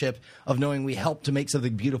ownership of knowing we helped to make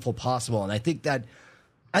something beautiful possible. And I think that's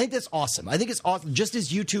awesome. I think it's awesome. Just as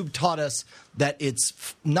YouTube taught us that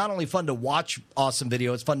it's not only fun to watch awesome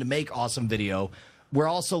video, it's fun to make awesome video. We're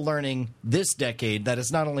also learning this decade that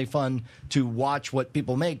it's not only fun to watch what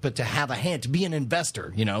people make, but to have a hand, to be an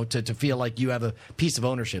investor, to feel like you have a piece of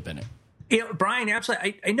ownership in it. Brian,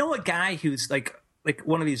 absolutely. I know a guy who's like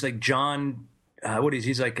one of these like John,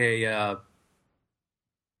 he's like a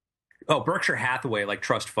Berkshire Hathaway like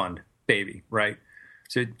trust fund baby, right?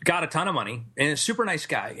 So got a ton of money and a super nice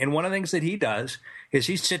guy. And one of the things that he does is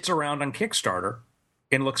he sits around on Kickstarter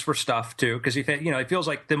and looks for stuff too, because he feels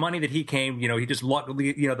like the money that he came, he just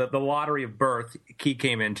the lottery of birth he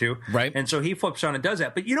came into, right? And so he flips on and does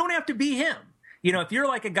that. But you don't have to be him. If you're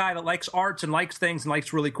like a guy that likes arts and likes things and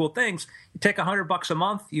likes really cool things, you take $100 a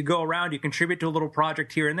month, you go around, you contribute to a little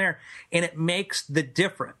project here and there, and it makes the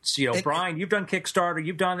difference. Brian, you've done Kickstarter,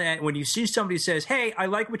 you've done that. When you see somebody says, "Hey, I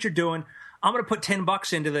like what you're doing, I'm going to put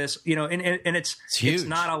 $10 into this," and it's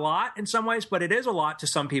not a lot in some ways, but it is a lot to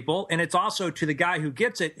some people. And it's also to the guy who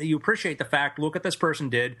gets it, you appreciate the fact, look what this person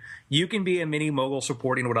did. You can be a mini mogul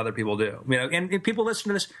supporting what other people do. And if people listen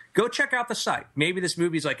to this, go check out the site. Maybe this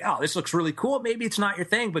movie's like, oh, this looks really cool. Maybe it's not your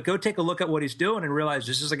thing, but go take a look at what he's doing and realize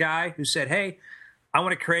this is a guy who said, hey, I'm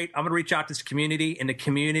going to reach out to this community, and the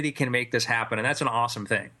community can make this happen. And that's an awesome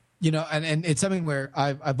thing. And it's something where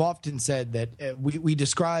I've often said that we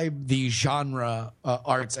describe the genre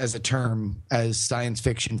arts as a term as science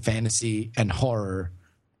fiction, fantasy, and horror,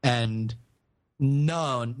 and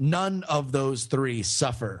none of those three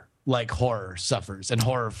suffer like horror suffers, and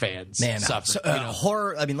horror fans suffer. So,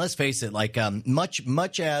 horror. I mean, let's face it. Like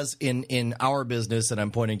much as in our business, and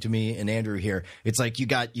I'm pointing to me and Andrew here, it's like you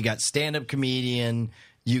got stand-up comedian,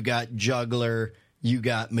 you got juggler, you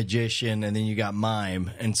got magician, and then you got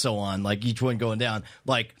mime, and so on. Like each one going down.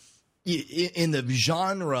 Like in the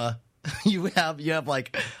genre, you have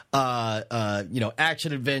like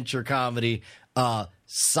action adventure comedy,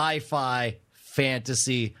 sci-fi,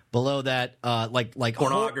 fantasy. Below that, like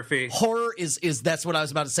pornography. Horror is that's what I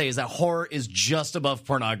was about to say. Is that horror is just above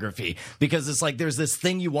pornography, because it's like there's this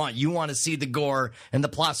thing you want to see the gore, and the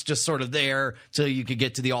plot's just sort of there so you could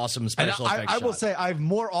get to the awesome special effects. I will say I've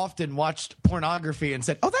more often watched pornography and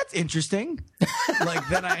said, "Oh, that's interesting," like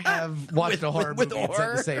than I have watched a horror movie and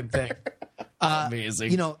said the same thing.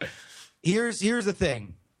 Amazing. Here's the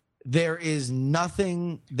thing: there is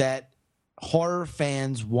nothing that horror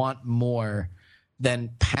fans want more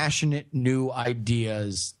than passionate new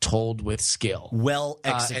ideas told with skill, well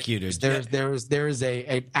executed. There is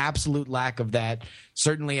a absolute lack of that,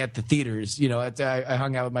 certainly at the theaters. I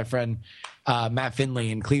hung out with my friend Matt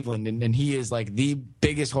Finley in Cleveland, and he is like the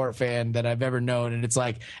biggest horror fan that I've ever known. And it's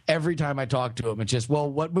like every time I talk to him, it's just, well,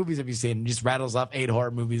 what movies have you seen? And he just rattles off 8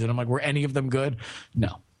 horror movies, and I'm like, were any of them good?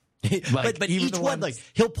 No. But each one, like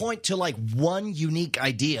he'll point to like one unique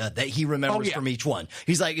idea that he remembers from each one.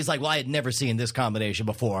 He's like, well, I had never seen this combination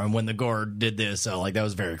before, and when the gore did this, so like that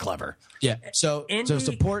was very clever. Yeah. So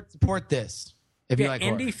support this if you like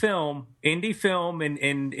indie film,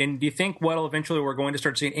 and do you think what'll eventually we're going to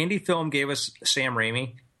start seeing? Indie film gave us Sam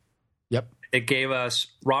Raimi. Yep. It gave us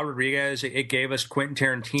Robert Rodriguez. It gave us Quentin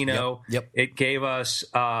Tarantino. Yep. It gave us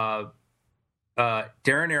Darren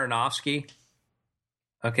Aronofsky.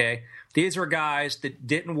 Okay, these were guys that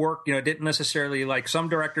didn't work, didn't necessarily like some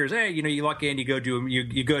directors. Hey, you luck in, you go to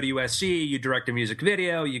USC, you direct a music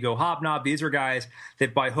video, you go hobnob. These were guys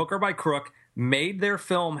that by hook or by crook made their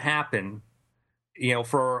film happen,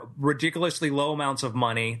 for ridiculously low amounts of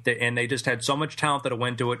money, and they just had so much talent that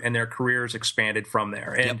went to it, and their careers expanded from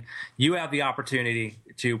there. And you have the opportunity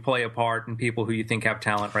to play a part in people who you think have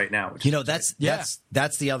talent right now. That's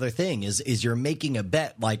the other thing is you're making a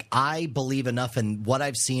bet. Like, I believe enough in what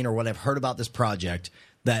I've seen or what I've heard about this project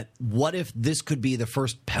that what if this could be the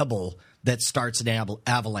first pebble that starts an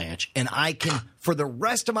avalanche, and I can, for the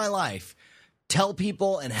rest of my life, tell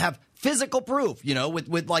people and have physical proof,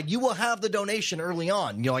 with like, you will have the donation early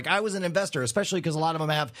on. Like, I was an investor, especially because a lot of them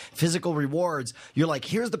have physical rewards. You're like,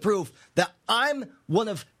 here's the proof that I'm one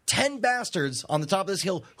of 10 bastards on the top of this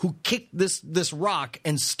hill who kicked this rock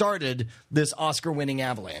and started this Oscar-winning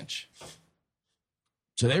avalanche.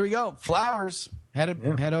 So there we go. Flowers. Head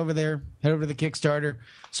over there. Head over to the Kickstarter.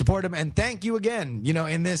 Support them. And thank you again,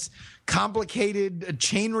 in this complicated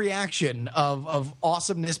chain reaction of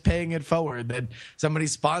awesomeness paying it forward, that somebody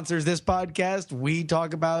sponsors this podcast. We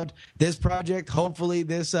talk about this project. Hopefully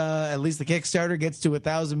this, at least the Kickstarter gets to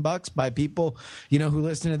 $1,000 by people, who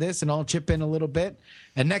listen to this, and all chip in a little bit.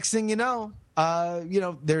 And next thing you know,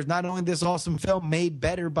 there's not only this awesome film made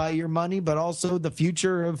better by your money, but also the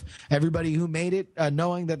future of everybody who made it,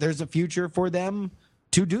 knowing that there's a future for them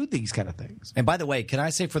to do these kind of things. And by the way, can I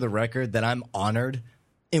say for the record that I'm honored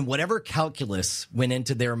in whatever calculus went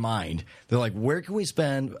into their mind. They're like, where can we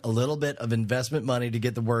spend a little bit of investment money to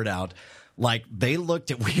get the word out? Like, they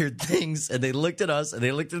looked at Weird Things, and they looked at us, and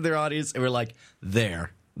they looked at their audience, and we're like,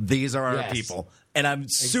 these are our people. And I'm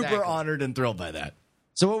super honored and thrilled by that.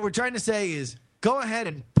 So what we're trying to say is, go ahead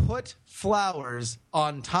and put flowers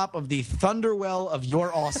on top of the Thunderwell of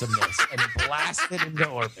your awesomeness and blast it into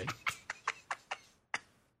orbit.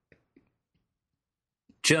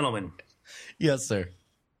 Gentlemen. Yes, sir.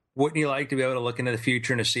 Wouldn't you like to be able to look into the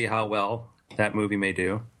future and to see how well that movie may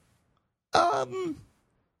do?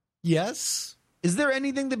 Yes. Is there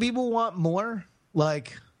anything that people want more?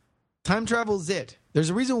 Like, time travel is it. There's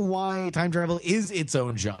a reason why time travel is its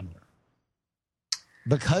own genre.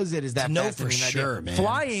 Because it is that for sure, man.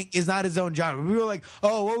 Flying is not its own genre. We were like,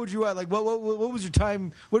 oh, what would you like? What was your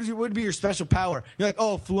time? What would be your special power? You're like,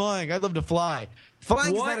 oh, flying. I'd love to fly.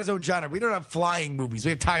 Flying is not its own genre. We don't have flying movies. We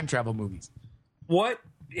have time travel movies. What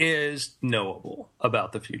is knowable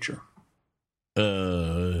about the future? Okay.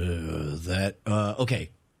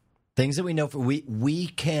 Things that we know we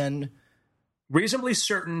can reasonably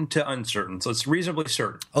certain to uncertain. So it's reasonably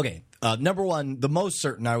certain. Okay. Number one, the most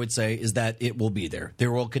certain, I would say, is that it will be there.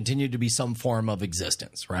 There will continue to be some form of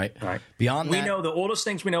existence, right? Right. Beyond that, we know the oldest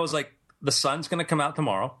things we know is like the sun's going to come out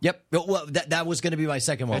tomorrow. Yep. Well, that was going to be my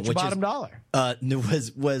second one, which bottom dollar.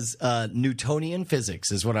 Was Newtonian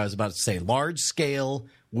physics, is what I was about to say. Large scale.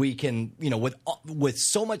 We can, with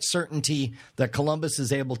so much certainty that Columbus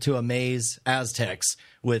is able to amaze Aztecs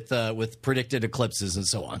with predicted eclipses and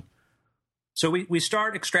so on. So we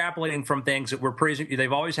start extrapolating from things that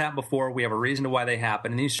they've always happened before. We have a reason to why they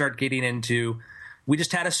happen. And then you start getting into, we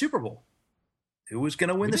just had a Super Bowl. Who was going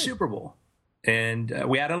to win the Super Bowl? And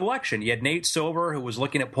we had an election. You had Nate Silver, who was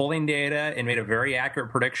looking at polling data and made a very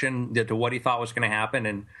accurate prediction to what he thought was going to happen.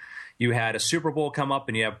 And you had a Super Bowl come up,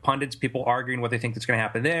 and you have pundits, people arguing what they think is going to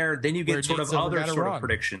happen there. Then you get other sort of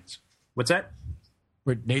predictions. What's that?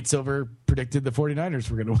 Where Nate Silver predicted the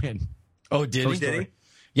 49ers were going to win. Oh, did he?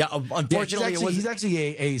 Yeah, unfortunately, he's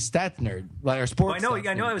actually a stats nerd, like, or sports. I know.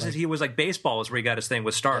 He was like baseball is where he got his thing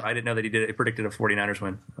with start. Yeah. I didn't know that he predicted a 49ers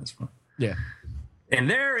win. That's fun. Yeah. And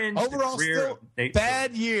there in overall, the still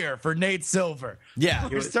bad year for Nate Silver. Yeah,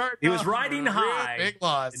 he was riding high. Big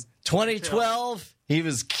loss. 2012, he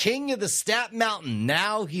was king of the Stat Mountain.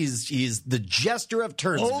 Now he's the jester of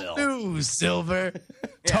Turnsville. Old news, Silver.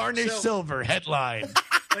 Tarnished Silver headline.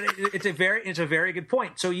 But it's a very good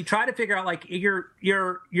point. So you try to figure out, like, your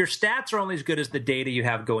stats are only as good as the data you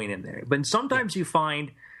have going in there. But sometimes you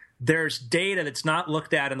find there's data that's not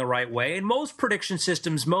looked at in the right way. And most prediction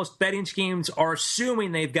systems, most betting schemes are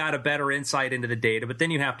assuming they've got a better insight into the data, but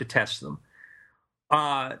then you have to test them.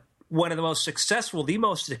 One of the most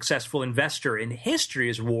successful investor in history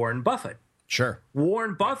is Warren Buffett. Sure.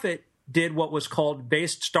 Warren Buffett did what was called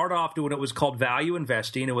started off doing what was called value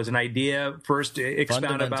investing. It was an idea first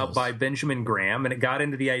expounded about by Benjamin Graham, and it got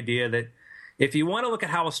into the idea that if you want to look at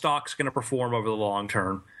how a stock's going to perform over the long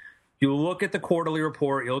term, you look at the quarterly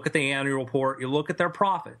report, you look at the annual report, you look at their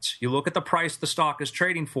profits, you look at the price the stock is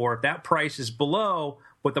trading for. If that price is below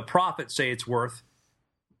what the profits say it's worth,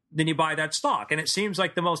 then you buy that stock. And it seems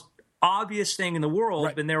like the most obvious thing in the world,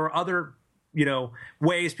 right. And there were other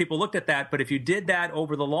ways people looked at that. But if you did that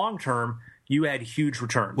over the long term, you had huge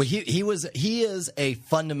returns. Well, he is a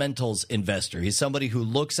fundamentals investor. He's somebody who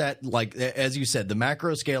looks at, like, as you said, the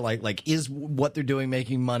macro scale, like is what they're doing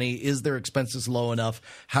making money? Is their expenses low enough?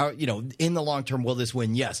 How, in the long term, will this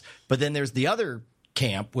win? Yes. But then there's the other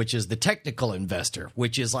camp, which is the technical investor,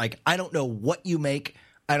 which is like, I don't know what you make.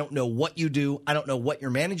 I don't know what you do. I don't know what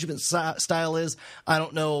your management style is. I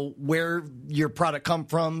don't know where your product come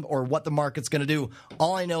from or what the market's going to do.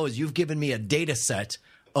 All I know is you've given me a data set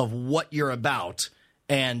of what you're about,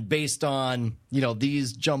 and based on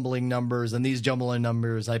these jumbling numbers and these jumbling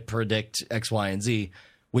numbers, I predict X, Y, and Z,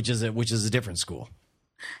 which is a different school.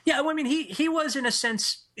 Yeah, well, I mean, he was in a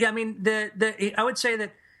sense. I mean, I would say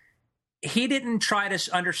that he didn't try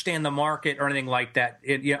to understand the market or anything like that,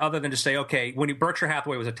 other than to say, okay, when Berkshire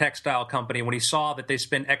Hathaway was a textile company, when he saw that they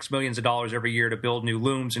spent X millions of dollars every year to build new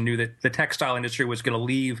looms and knew that the textile industry was going to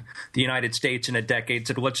leave the United States in a decade,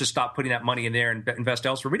 said, well, let's just stop putting that money in there and invest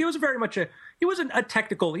elsewhere. But he was he wasn't a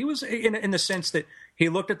technical, he was in the sense that he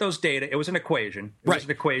looked at those data. It was an equation. It was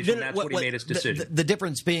an equation. That's what he made his decision. The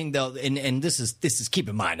difference being, though, and this is keep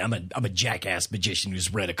in mind, I'm a jackass magician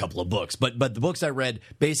who's read a couple of books, but the books I read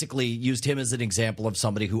basically used him as an example of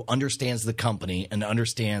somebody who understands the company and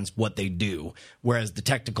understands what they do, whereas the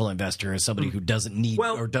technical investor is somebody who doesn't need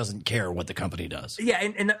or doesn't care what the company does. Yeah,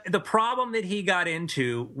 and the problem that he got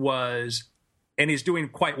into was, and he's doing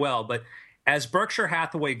quite well, but as Berkshire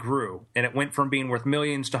Hathaway grew and it went from being worth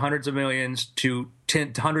millions to hundreds of millions to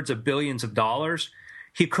hundreds of billions of dollars,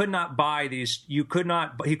 he could not buy these. He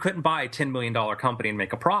couldn't buy a $10 million company and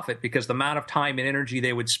make a profit, because the amount of time and energy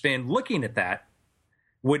they would spend looking at that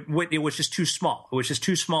it was just too small. It was just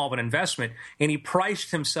too small of an investment, and he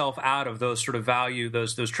priced himself out of those sort of value,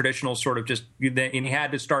 those traditional sort of just. And he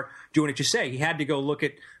had to start doing what you say. He had to go look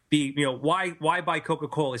at. Why buy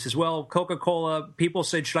Coca-Cola? He says, well, Coca-Cola, people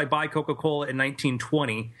said, should I buy Coca-Cola in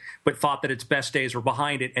 1920, but thought that its best days were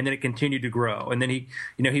behind it, and then it continued to grow. And then he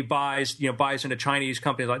buys into Chinese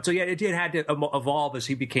companies. So yeah, it had to evolve as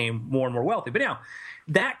he became more and more wealthy. But now,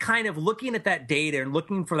 that kind of looking at that data and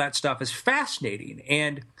looking for that stuff is fascinating.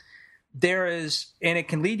 And it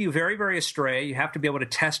can lead you very, very astray. You have to be able to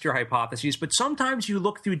test your hypotheses. But sometimes you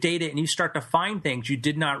look through data and you start to find things you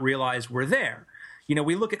did not realize were there.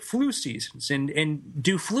 We look at flu seasons, and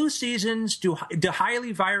do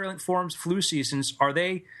highly virulent forms flu seasons,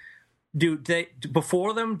 before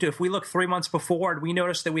them? If we look 3 months before, do we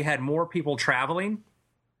notice that we had more people traveling?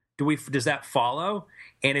 Does that follow?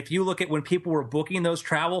 And if you look at when people were booking those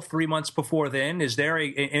travel 3 months before then, is there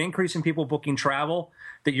an increase in people booking travel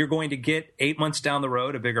that you're going to get 8 months down the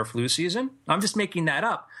road, a bigger flu season? I'm just making that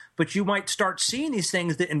up. But you might start seeing these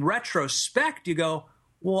things that in retrospect you go,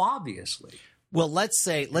 well, obviously. Well, let's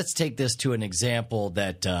take this to an example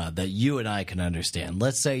that you and I can understand.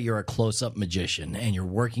 Let's say you're a close-up magician and you're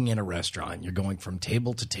working in a restaurant. You're going from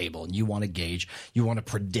table to table, and you want to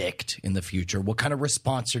predict in the future what kind of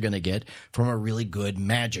response you're going to get from a really good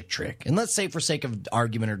magic trick. And let's say, for sake of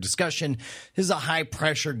argument or discussion, this is a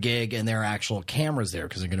high-pressure gig and there are actual cameras there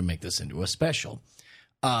because they're going to make this into a special.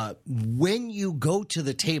 When you go to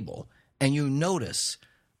the table and you notice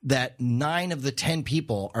that 9 of the 10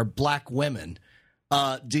 people are black women,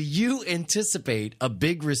 do you anticipate a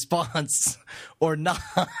big response or not?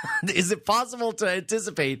 Is it possible to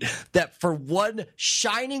anticipate that for one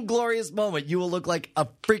shining, glorious moment, you will look like a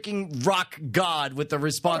freaking rock god with the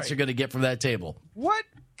response you're going to get from that table? What?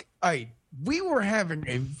 We were having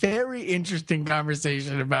a very interesting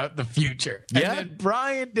conversation about the future. Yeah. And then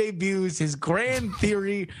Brian debuts his grand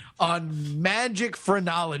theory on magic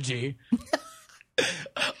phrenology.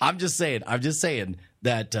 I'm just saying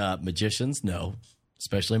that magicians know,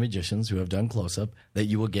 especially magicians who have done close-up, that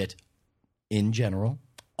you will get, in general,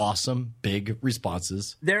 awesome big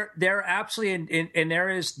responses. There absolutely, and there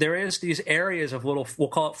is these areas of little, we'll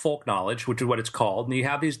call it folk knowledge, which is what it's called. And you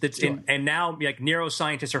have these and now like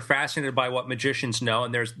neuroscientists are fascinated by what magicians know,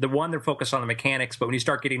 and there's the one they're focused on the mechanics, but when you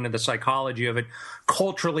start getting into the psychology of it,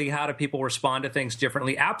 culturally, how do people respond to things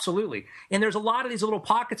differently? Absolutely. And there's a lot of these little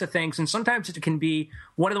pockets of things, and sometimes it can be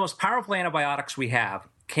one of the most powerful antibiotics we have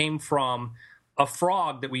came from a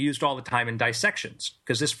frog that we used all the time in dissections,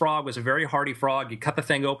 because this frog was a very hardy frog. You cut the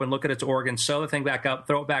thing open, look at its organs, sew the thing back up,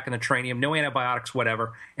 throw it back in the trachea, no antibiotics,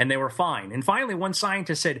 whatever, and they were fine. And finally, one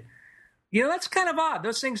scientist said, that's kind of odd.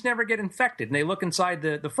 Those things never get infected. And they look inside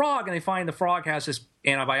the frog, and they find the frog has this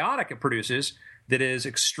antibiotic it produces that is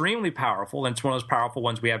extremely powerful, and it's one of those powerful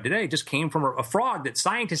ones we have today. It just came from a frog that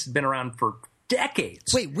scientists have been around for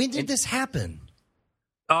decades. Wait, when did this happen?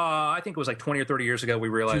 I think it was like 20 or 30 years ago we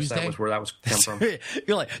realized Tuesday? That was where that was come from.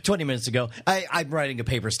 You're like 20 minutes ago. I'm writing a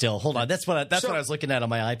paper still. Hold on. That's what I was looking at on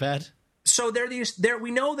my iPad. So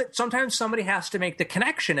we know that sometimes somebody has to make the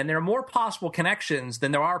connection, and there are more possible connections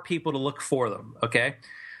than there are people to look for them, okay?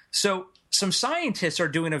 So some scientists are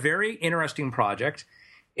doing a very interesting project.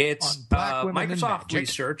 It's Microsoft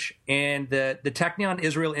Research and the Technion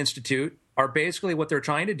Israel Institute are basically what they're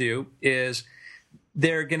trying to do is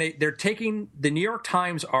they're taking the New York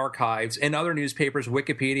Times archives and other newspapers,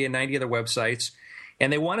 Wikipedia, and 90 other websites,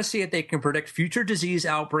 and they want to see if they can predict future disease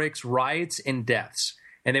outbreaks, riots, and deaths.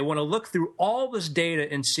 And they want to look through all this data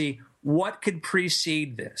and see what could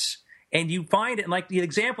precede this. And you find it, like the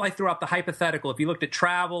example I threw out, the hypothetical, if you looked at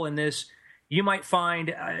travel and this, you might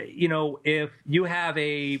find, if you have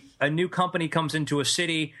a new company comes into a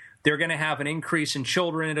city, They're going to have an increase in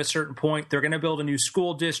children at a certain point. They're going to build a new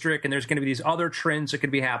school district, and there's going to be these other trends that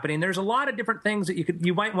could be happening. There's a lot of different things that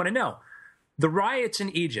you might want to know. The riots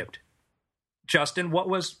in Egypt, Justin,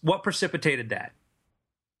 what precipitated that?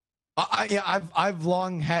 I've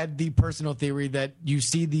long had the personal theory that you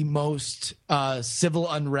see the most civil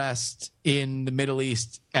unrest in the Middle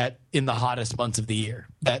East in the hottest months of the year.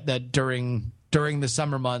 That during the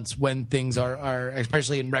summer months when things are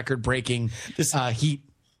especially in record breaking heat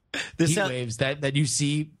waves that you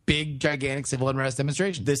see big gigantic civil unrest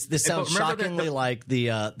demonstrations. This sounds shockingly like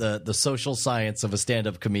the social science of a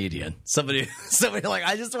stand-up comedian. Somebody like,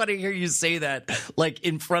 I just want to hear you say that like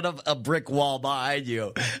in front of a brick wall behind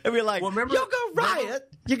you and be like, you're gonna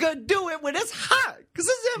riot. You're gonna do it when it's hot because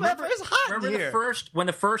it's hot in here. When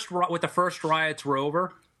the first riots were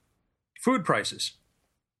over, food prices.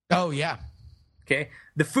 Oh yeah. Okay,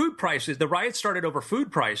 the food prices, the riots started over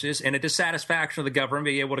food prices and a dissatisfaction of the government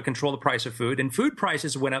being able to control the price of food. And food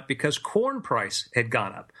prices went up because corn price had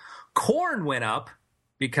gone up. Corn went up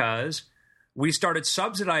because we started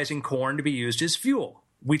subsidizing corn to be used as fuel.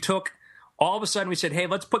 All of a sudden we said, hey,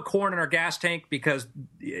 let's put corn in our gas tank because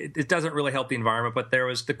it doesn't really help the environment. But there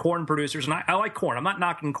was the corn producers, and I like corn. I'm not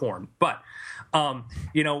knocking corn. But,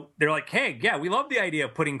 they're like, hey, yeah, we love the idea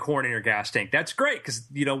of putting corn in your gas tank. That's great because,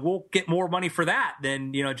 we'll get more money for that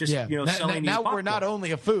than, selling now we're not only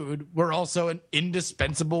a food, we're also an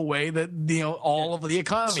indispensable way that, all of the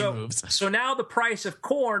economy moves. So now the price of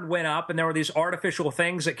corn went up, and there were these artificial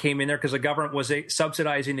things that came in there because the government was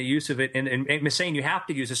subsidizing the use of it and saying you have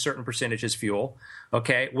to use a certain percentage as fuel,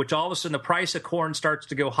 okay, which all of a sudden the price of corn starts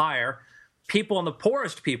to go higher. People and the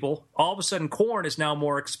poorest people, all of a sudden corn is now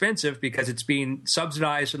more expensive because it's being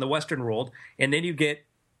subsidized in the Western world, and then you get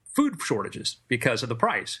food shortages because of the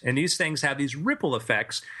price. And these things have these ripple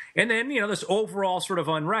effects. And then, this overall sort of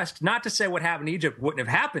unrest, not to say what happened in Egypt wouldn't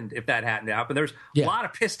have happened if that hadn't happened. There's a lot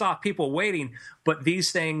of pissed off people waiting, but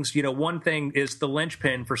these things, one thing is the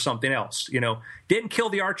linchpin for something else. Didn't kill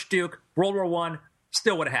the Archduke, World War I,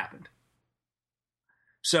 still would have happened.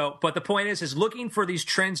 So, but the point is looking for these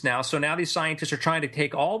trends now. So now these scientists are trying to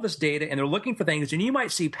take all this data and they're looking for things, and you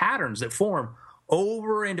might see patterns that form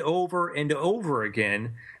over and over and over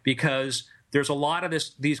again because there's a lot of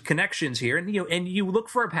these connections here. And you look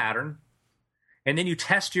for a pattern, and then you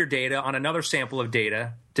test your data on another sample of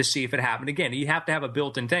data to see if it happened again. You have to have a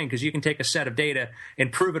built-in thing because you can take a set of data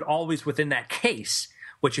and prove it always within that case.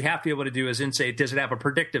 What you have to be able to do is then say, does it have a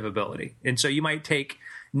predictive ability? And so you might take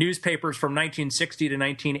newspapers from 1960 to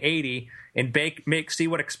 1980 and see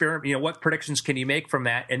what experiment, what predictions can you make from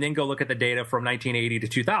that, and then go look at the data from 1980 to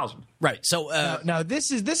 2000. Right. So now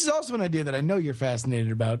this is also an idea that I know you're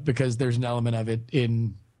fascinated about because there's an element of it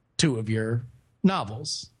in two of your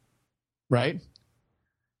novels, right?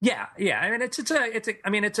 Yeah. I mean, it's an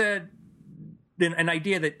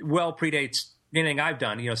idea that well predates anything I've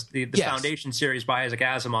done. The Foundation series by Isaac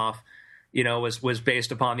Asimov, was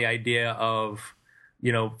based upon the idea of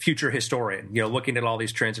future historian, looking at all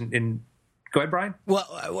these trends. And go ahead, Brian. Well,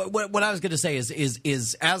 what I was going to say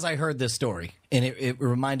is as I heard this story, and it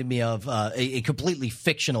reminded me of a completely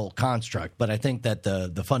fictional construct, but I think that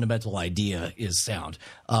the fundamental idea is sound.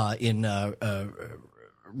 In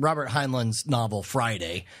Robert Heinlein's novel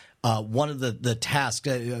Friday, one of the tasks.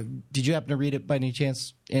 Did you happen to read it by any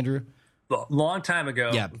chance, Andrew? Long time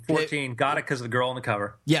ago, 14, got it because of the girl on the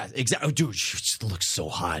cover. Yeah, exactly. Oh, dude, she just looks so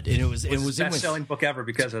hot, and it was the best-selling book ever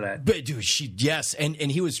because of that. But dude, she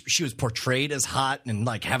was portrayed as hot and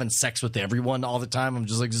like having sex with everyone all the time. I'm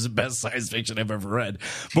just like, this is the best science fiction I've ever read.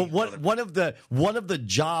 But one of the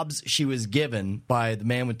jobs she was given by the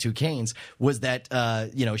man with two canes was that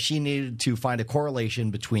she needed to find a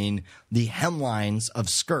correlation between the hemlines of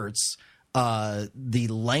skirts, the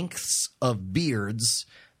lengths of beards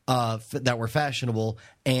that were fashionable,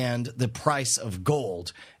 and the price of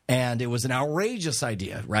gold. And it was an outrageous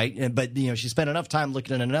idea, right? But she spent enough time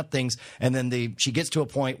looking at enough things, and then she gets to a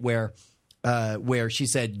point where she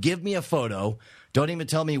said, "Give me a photo. Don't even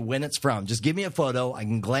tell me when it's from. Just give me a photo. I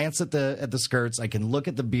can glance at the skirts. I can look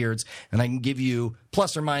at the beards, and I can give you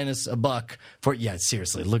plus or minus $1 for." Yeah,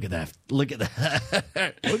 seriously, look at that. Look at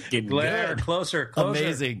that. Glare, closer.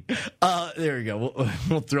 Amazing. There we go.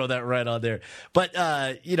 We'll throw that right on there. But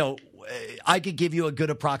I could give you a good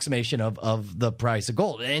approximation of the price of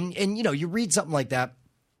gold, and you read something like that.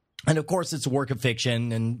 And of course, it's a work of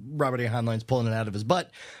fiction, and Robert A. Heinlein's pulling it out of his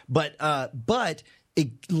butt. But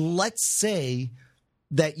let's say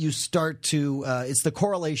that you start to it's the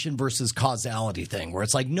correlation versus causality thing, where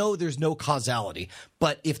it's like, no, there's no causality.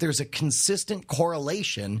 But if there's a consistent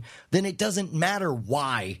correlation, then it doesn't matter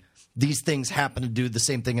why these things happen to do the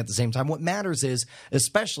same thing at the same time. What matters is,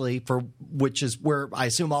 especially for which is where I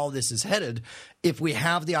assume all of this is headed, if we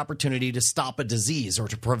have the opportunity to stop a disease or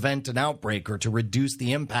to prevent an outbreak or to reduce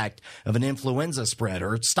the impact of an influenza spread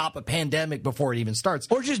or stop a pandemic before it even starts.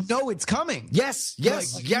 Or just know it's coming. Yes.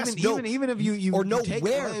 Even if you or know take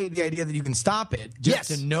where, away the idea that you can stop it,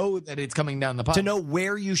 just to know that it's coming down the pipe. To know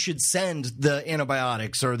where you should send the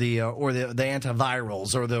antibiotics or the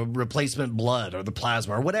antivirals or the replacement blood or the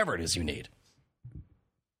plasma or whatever it is you need.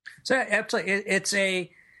 So it's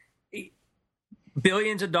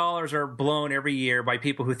billions of dollars are blown every year by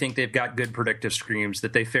people who think they've got good predictive screens,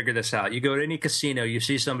 that they figure this out. You go to any casino, you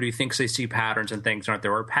see somebody who thinks they see patterns and things aren't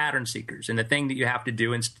there, or pattern seekers. And the thing that you have to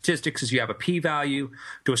do in statistics is you have a p-value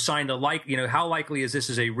to assign how likely is this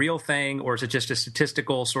is a real thing, or is it just a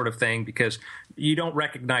statistical sort of thing, because you don't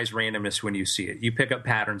recognize randomness when you see it. You pick up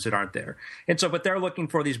patterns that aren't there. And so, but they're looking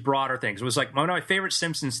for these broader things. It was like one of my favorite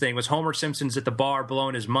Simpsons thing was Homer Simpson's at the bar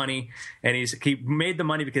blowing his money, and he made the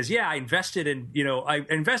money because, I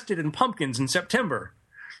invested in pumpkins in September,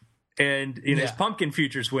 and his pumpkin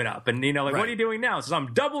futures went up, and what are you doing now? He says,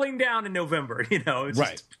 I'm doubling down in November. It's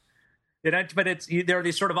right. But there are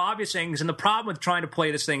these sort of obvious things, and the problem with trying to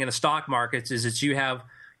play this thing in the stock markets is you have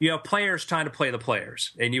players trying to play the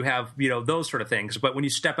players, and you have those sort of things. But when you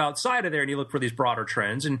step outside of there and you look for these broader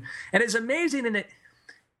trends, and it's amazing in that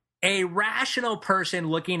a rational person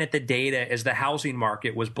looking at the data as the housing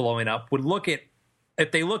market was blowing up would look at,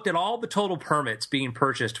 if they looked at all the total permits being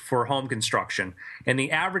purchased for home construction and the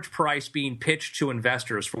average price being pitched to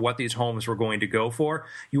investors for what these homes were going to go for,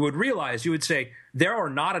 you would say there are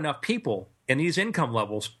not enough people in these income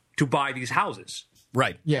levels to buy these houses.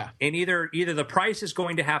 Right. Yeah. And either the price is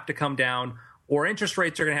going to have to come down, or interest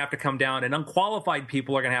rates are going to have to come down, and unqualified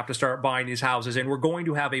people are going to have to start buying these houses, and we're going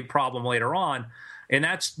to have a problem later on. And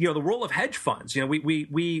that's the role of hedge funds.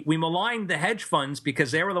 We maligned the hedge funds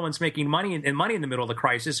because they were the ones making money in the middle of the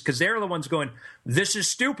crisis, because they're the ones going, this is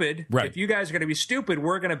stupid. Right. If you guys are going to be stupid,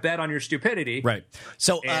 we're going to bet on your stupidity. Right.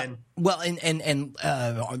 So, I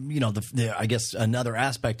guess another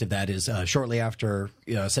aspect of that is shortly after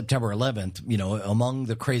September 11th, among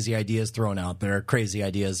the crazy ideas thrown out there, crazy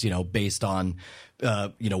ideas, based on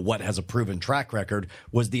what has a proven track record,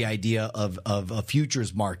 was the idea of a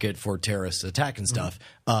futures market for terrorist attack and stuff.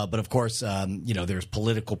 But of course, there's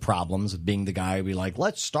political problems with being the guy who be like,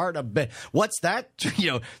 let's start a bet. What's that?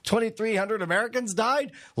 2,300 Americans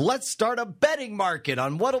died. Let's start a betting market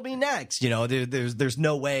on what'll be next. There's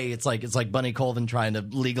no way. It's like Bunny Colvin trying to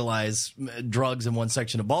legalize drugs in one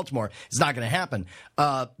section of Baltimore. It's not going to happen.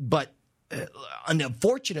 But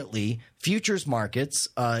unfortunately, futures markets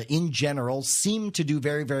in general seem to do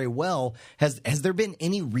very, very well. Has there been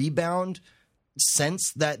any rebound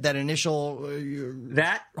since that initial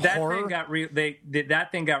that horror? That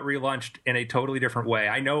thing got relaunched in a totally different way?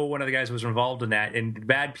 I know one of the guys was involved in that. And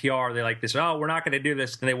bad PR, they like this. Oh, we're not going to do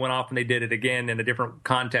this. And they went off and they did it again in a different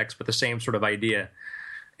context, but the same sort of idea.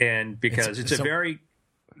 And because it's a very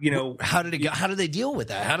how did it go? How do they deal with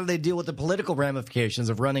that? How do they deal with the political ramifications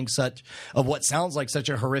of running what sounds like such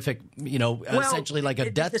a horrific, essentially like a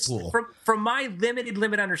death pool? From my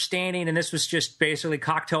limited understanding, and this was just basically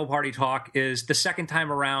cocktail party talk, is the second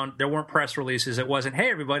time around there weren't press releases. It wasn't, hey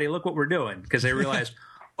everybody, look what we're doing, because they realized,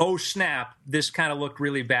 oh snap, this kind of looked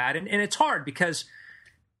really bad, and it's hard because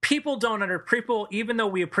people even though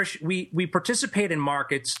we participate in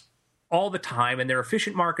markets all the time, and they're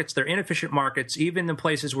efficient markets, they're inefficient markets, even in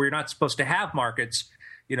places where you're not supposed to have markets,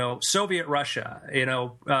 Soviet Russia,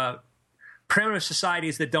 primitive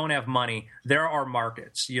societies that don't have money, there are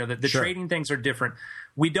markets. The Sure. trading things are different.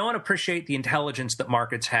 We don't appreciate the intelligence that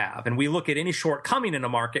markets have. And we look at any shortcoming in a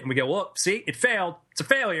market and we go, well, see, it failed. It's a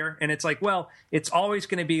failure. And it's like, well, it's always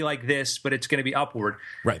going to be like this, but it's going to be upward.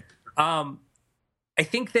 Right. I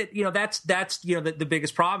think that that's the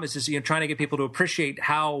biggest problem is trying to get people to appreciate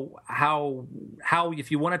how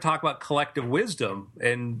if you want to talk about collective wisdom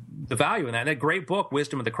and the value in that great book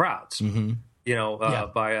Wisdom of the Crowds,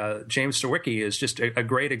 by James Sawicki, is just a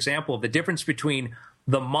great example of the difference between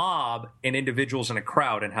the mob and individuals in a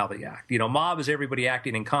crowd and how they act. Mob is everybody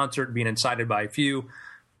acting in concert, being incited by a few.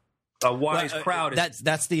 A wise crowd.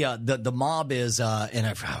 That's the mob is, and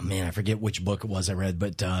I forget which book it was I read,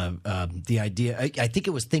 but the idea, I think it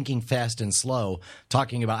was Thinking Fast and Slow,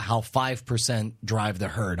 talking about how 5% drive the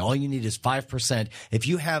herd. All you need is 5%. If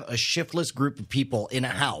you have a shiftless group of people in a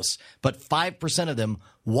house, but 5% of them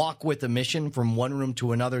walk with a mission from one room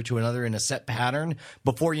to another in a set pattern,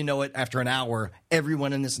 before you know it, after an hour,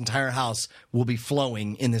 everyone in this entire house will be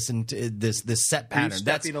flowing in this set pattern.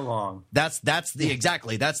 Stepping along. That's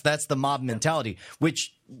the mob mentality,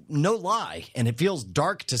 which no lie, and it feels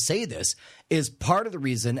dark to say this, is part of the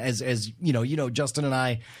reason, as you know, Justin and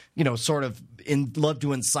I, sort of love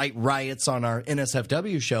to incite riots on our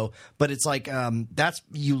NSFW show, but it's like that's,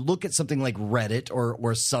 you look at something like Reddit or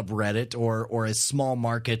subreddit or a small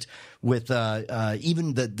market with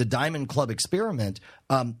even the Diamond Club experiment.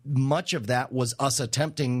 Much of that was us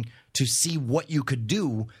attempting to see what you could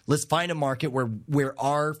do. Let's find a market where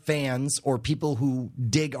our fans or people who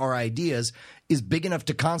dig our ideas is big enough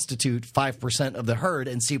to constitute 5% of the herd,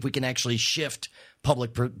 and see if we can actually shift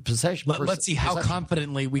public possession. Let's see how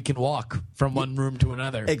confidently we can walk from one room to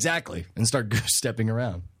another. Exactly, and start goose-stepping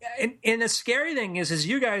around. And the scary thing is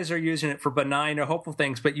you guys are using it for benign or hopeful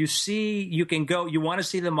things, but you want to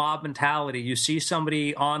see the mob mentality. You see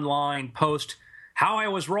somebody online post how I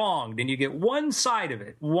was wronged, and you get one side of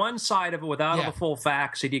it without all the full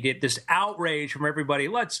facts, and you get this outrage from everybody.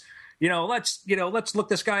 Let's look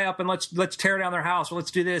this guy up and let's tear down their house, or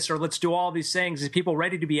let's do this, or let's do all these things. Is people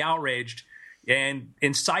ready to be outraged and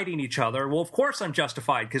inciting each other? Well, of course I'm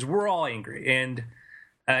justified, because we're all angry, and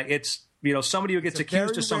it's somebody who gets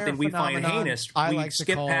accused of something we find heinous. We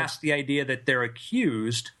skip past the idea that they're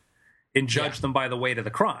accused and judge them by the weight of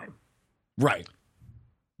the crime. Right.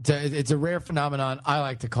 It's a rare phenomenon I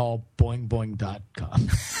like to call boingboing.com.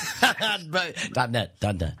 .net.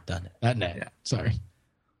 Yeah. Sorry. You're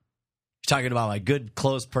talking about my good,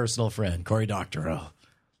 close, personal friend, Cory Doctorow.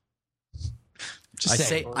 I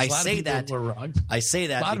say that. Were wrong. I say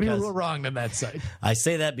that a lot because of people were wrong on that site. I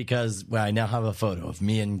say that because I now have a photo of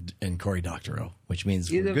me and Cory Doctorow, which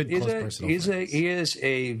means we're good, close, personal friends. He is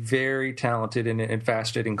a very talented and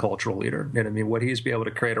fascinating cultural leader. And I mean, what he's been able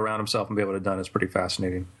to create around himself and be able to done is pretty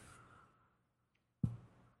fascinating.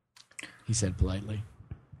 He said politely.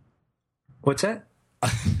 What's that?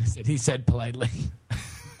 He said politely.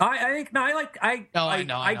 I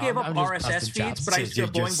gave up RSS feeds, but I used to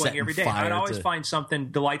go Boing Boing every day. I'd always find something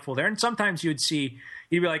delightful there. And sometimes you'd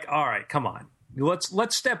be like, all right, come on.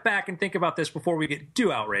 Let's step back and think about this before we get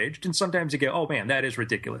too outraged. And sometimes you go, oh man, that is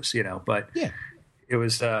ridiculous, But it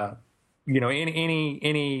was, coming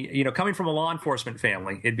from a law enforcement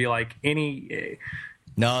family, it'd be like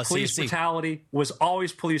police brutality was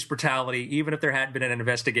always police brutality, even if there hadn't been an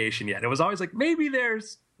investigation yet. It was always like, maybe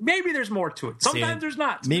there's more to it. Sometimes there's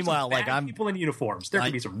not. Meanwhile, I'm people in uniforms. There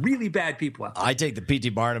can be some really bad people out there. I take the P.T.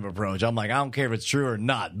 Barnum approach. I'm like, I don't care if it's true or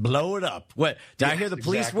not. Blow it up. What? Did I hear the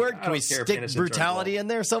police word? Can we stick brutality in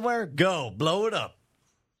there somewhere? Go. Blow it up.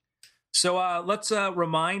 So let's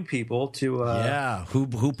remind people to...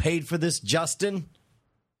 Who paid for this, Justin?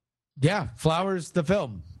 Yeah, Flowers, the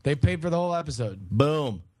film. They paid for the whole episode.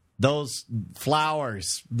 Boom. Those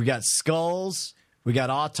flowers. We got skulls. We got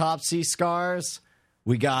autopsy scars.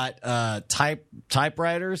 We got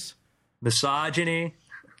typewriters. Misogyny.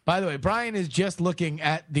 By the way, Brian is just looking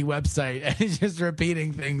at the website and he's just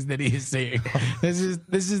repeating things that he's seeing. This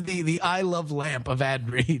is the I Love Lamp of ad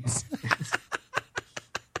reads.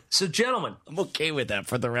 So, gentlemen. I'm okay with that,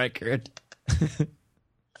 for the record.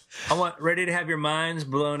 Ready to have your minds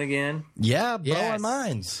blown again? Yeah, blow our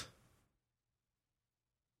minds.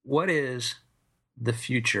 What is the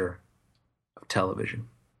future of television?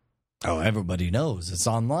 Oh, everybody knows. It's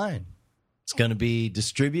online. It's going to be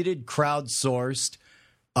distributed, crowdsourced,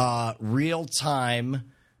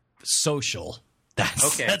 real-time, social.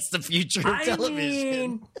 That's the future of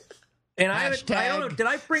television. And I don't know, did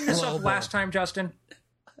I bring this up last time, Justin?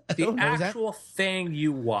 The actual thing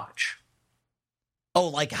you watch. Oh,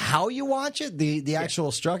 like how you watch it? The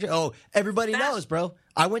actual structure? Oh, everybody knows, bro.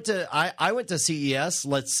 I went to CES,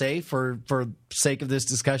 let's say, for sake of this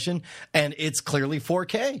discussion, and it's clearly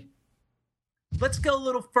 4K. Let's go a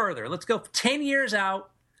little further. Let's go 10 years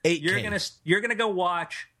out. 8K. You're gonna go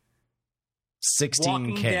watch 16K.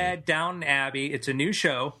 Walking Dead, Downton Abbey. It's a new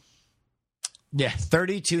show. Yeah,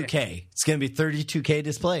 32K. Yeah. It's gonna be 32K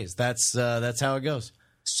displays. That's how it goes.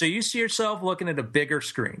 So you see yourself looking at a bigger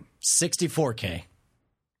screen. 64K.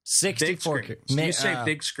 64K. So you say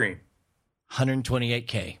big screen.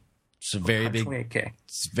 128K. It's a very 128K. big.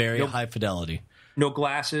 It's very high fidelity. No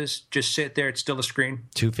glasses. Just sit there. It's still a screen.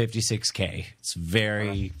 256K. It's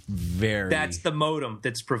very, very. That's the modem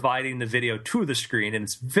that's providing the video to the screen, and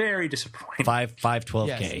it's very disappointing.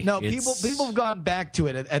 512K. Yes. No, people have gone back to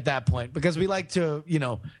it at that point because we like to,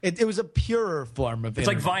 it was a purer form of. It's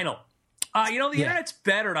like vinyl. The internet's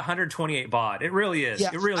better at 128 baud. It really is.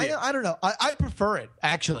 Yeah, it really is. I don't know. I prefer it,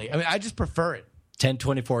 actually. I mean, I just prefer it.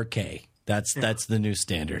 1024K. That's the new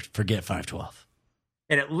standard. Forget 512.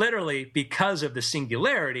 And it literally, because of the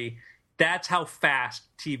singularity, That's how fast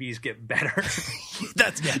TVs get better.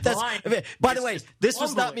 That's by the way, this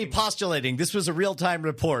was not me postulating. This was a real-time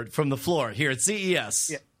report from the floor here at CES.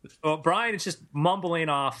 Yeah. Well, Brian is just mumbling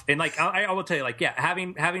off, and like I will tell you, like, yeah,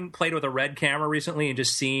 having played with a Red camera recently and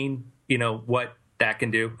just seeing, what that can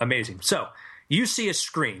do, amazing. So you see a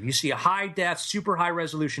screen, you see a high def, super high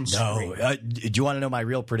resolution screen. No, do you want to know my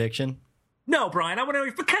real prediction? No, Brian, I want to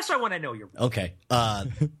know. Because I want to know your. Okay.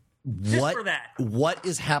 Just for that. What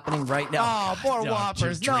is happening right now? Oh, more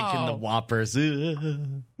Whoppers. Drinking the Whoppers.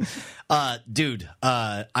 Dude,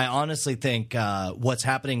 I honestly think what's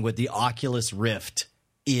happening with the Oculus Rift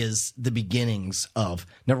is the beginnings of,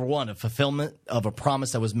 number one, a fulfillment of a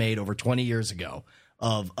promise that was made over 20 years ago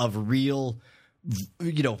of real,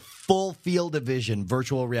 full field of vision,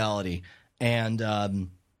 virtual reality. And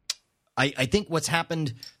I think what's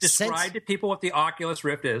happened. Describe to people what the Oculus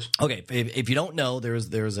Rift is. Okay, if you don't know, there was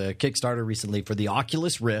a Kickstarter recently for the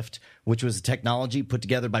Oculus Rift, which was a technology put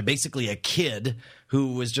together by basically a kid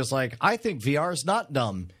who was just like, I think VR is not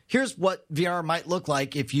dumb. Here's what VR might look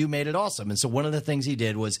like if you made it awesome. And so one of the things he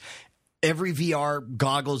did was every VR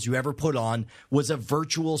goggles you ever put on was a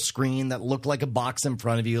virtual screen that looked like a box in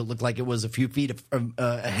front of you. It looked like it was a few feet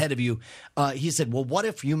ahead of you. He said, well, what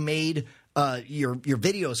if you made your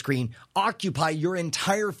video screen occupy your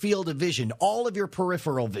entire field of vision, all of your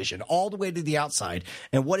peripheral vision, all the way to the outside?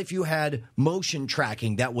 And what if you had motion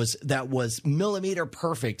tracking that was millimeter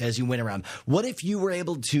perfect as you went around? What if you were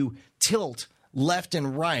able to tilt left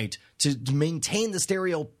and right to maintain the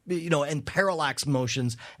stereo, and parallax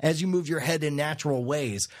motions as you move your head in natural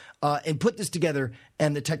ways, and put this together?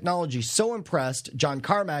 And the technology so impressed John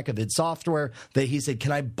Carmack of id Software that he said,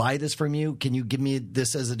 can I buy this from you? Can you give me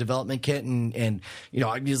this as a development kit? And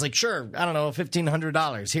he's like, sure, I don't know,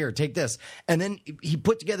 $1,500. Here, take this. And then he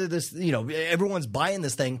put together this, everyone's buying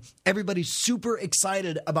this thing. Everybody's super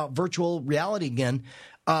excited about virtual reality again.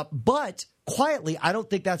 But quietly, I don't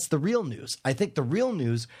think that's the real news. I think the real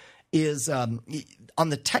news is on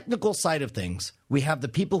the technical side of things, we have the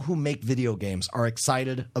people who make video games are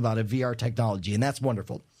excited about a VR technology, and that's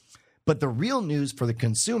wonderful. But the real news for the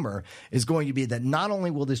consumer is going to be that not only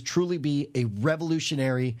will this truly be a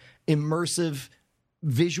revolutionary, immersive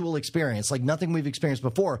visual experience like nothing we've experienced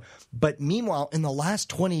before, but meanwhile, in the last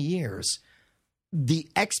 20 years, the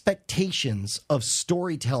expectations of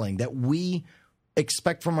storytelling that we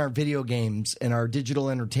expect from our video games and our digital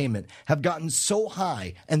entertainment have gotten so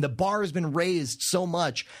high, and the bar has been raised so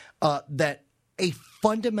much that a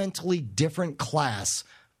fundamentally different class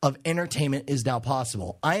of entertainment is now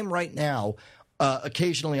possible. I am right now,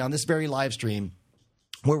 occasionally on this very live stream,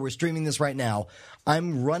 where we're streaming this right now,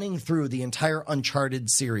 I'm running through the entire Uncharted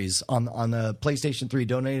series on the PlayStation 3,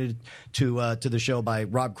 donated to the show by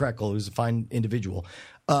Rob Krekel, who's a fine individual,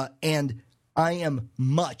 and I am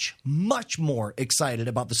much, much more excited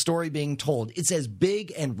about the story being told. It's as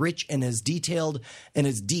big and rich and as detailed and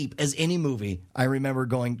as deep as any movie I remember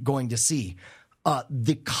going to see.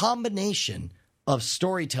 The combination of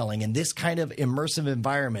storytelling in this kind of immersive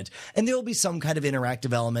environment, and there'll be some kind of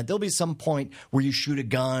interactive element. There'll be some point where you shoot a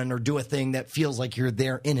gun or do a thing that feels like you're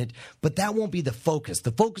there in it, but that won't be the focus.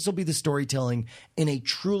 The focus will be the storytelling in a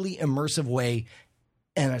truly immersive way,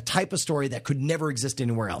 and a type of story that could never exist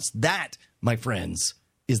anywhere else. That, my friends,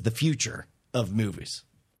 is the future of movies.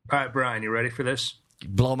 All right, Brian, you ready for this? You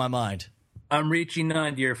blow my mind. I'm reaching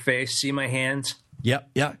onto your face. See my hands? Yep.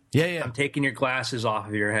 I'm taking your glasses off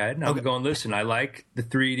of your head. And I'm going, listen, I like the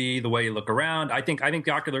 3D, the way you look around. I think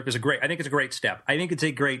the Oculus is I think it's a great step. I think it's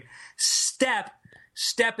a great step.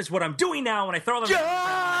 Step is what I'm doing now when I throw them.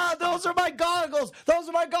 Yeah, those are my goggles. Those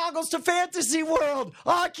are my goggles to Fantasy World.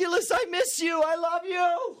 Oculus, I miss you. I love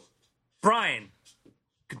you. Brian,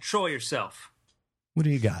 control yourself. What do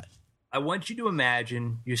you got? I want you to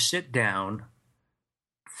imagine you sit down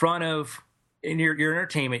in your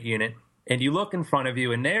entertainment unit, and you look in front of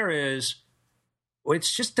you, and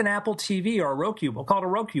it's just an Apple TV or a Roku. We'll call it a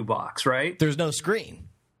Roku box, right? There's no screen.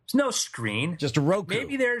 There's no screen. Just a Roku.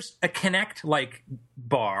 Maybe there's a Kinect-like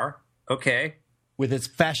bar, okay? With its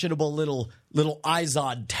fashionable little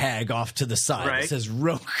iZod tag off to the side. Right. It says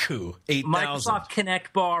Roku 8000. Microsoft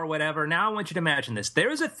Kinect bar, whatever. Now I want you to imagine this.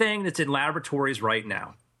 There is a thing that's in laboratories right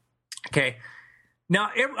now, okay? Now,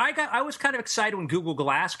 I was kind of excited when Google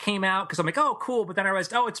Glass came out because I'm like, oh, cool. But then I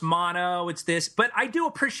realized, oh, it's mono, it's this. But I do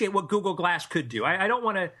appreciate what Google Glass could do. I don't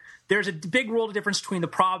want to – there's a big world of difference between the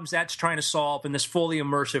problems that's trying to solve and this fully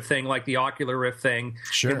immersive thing like the Oculus Rift thing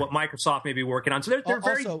and what Microsoft may be working on. So they're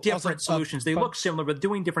very different solutions. They look similar but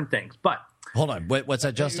doing different things. But – hold on. What's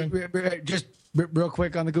that, Justin? Just real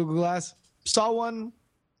quick on the Google Glass. Saw one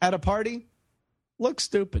at a party. Looks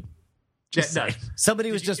stupid.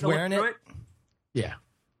 Somebody was just wearing it. Yeah.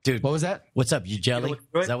 Dude, what was that? What's up? You jelly?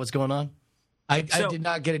 Is that what's going on? I did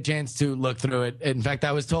not get a chance to look through it. In fact,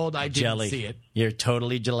 I was told I didn't see it. You're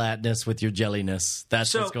totally gelatinous with your jelliness.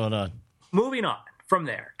 That's what's going on. Moving on from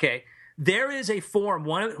there, okay? There is a form.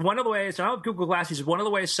 One of the ways, I don't have Google Glass uses, one of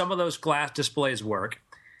the ways some of those glass displays work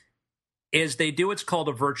is they do what's called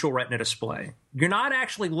a virtual retina display. You're not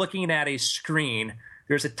actually looking at a screen.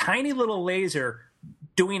 There's a tiny little laser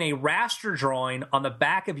doing a raster drawing on the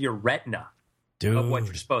back of your retina of what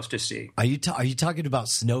you're supposed to see. Are you talking about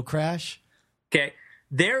Snow Crash? Okay.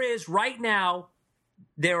 There is right now,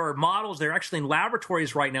 there are models, they're actually in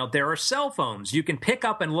laboratories right now. There are cell phones you can pick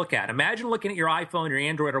up and look at. Imagine looking at your iPhone, your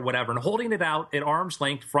Android, or whatever, and holding it out at arm's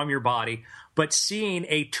length from your body, but seeing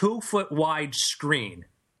a 2-foot wide screen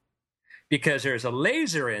because there's a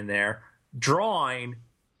laser in there drawing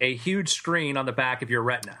a huge screen on the back of your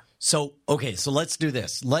retina. So let's do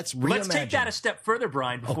this. Let's take that a step further,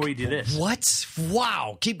 Brian, before you do this. What?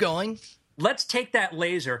 Wow. Keep going. Let's take that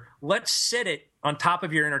laser. Let's sit it on top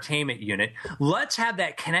of your entertainment unit. Let's have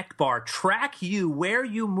that Connect bar track you where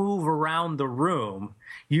you move around the room.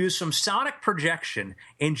 Use some sonic projection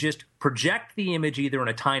and just project the image either in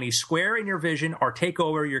a tiny square in your vision or take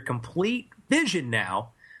over your complete vision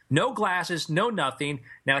now. No glasses, no nothing.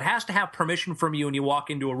 Now, it has to have permission from you when you walk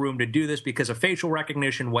into a room to do this because of facial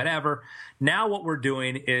recognition, whatever. Now what we're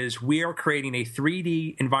doing is we are creating a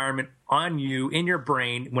 3D environment on you, in your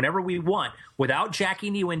brain, whenever we want, without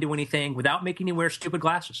jacking you into anything, without making you wear stupid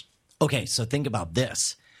glasses. Okay, so think about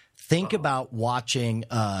this. Think about watching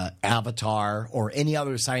Avatar or any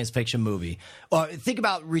other science fiction movie. Think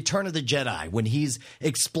about Return of the Jedi when he's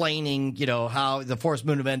explaining, how the Forest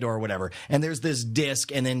Moon of Endor or whatever. And there's this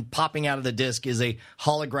disc, and then popping out of the disc is a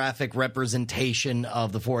holographic representation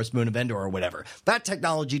of the Forest Moon of Endor or whatever. That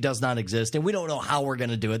technology does not exist, and we don't know how we're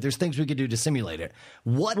going to do it. There's things we could do to simulate it.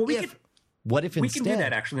 What if instead... We can do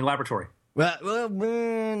that, actually, in the laboratory. Well,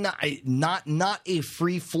 not a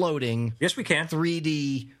free floating. Yes, we can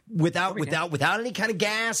 3D without any kind of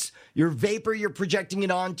gas. Your vapor you're projecting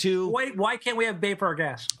it onto. Why can't we have vapor or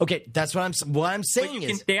gas? Okay, that's what I'm saying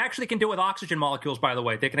is they actually can do it with oxygen molecules. By the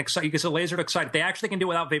way, they can excite. You can use a laser to excite it. They actually can do it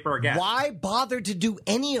without vapor or gas. Why bother to do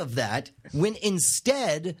any of that when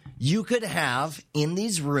instead you could have in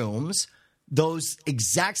these rooms those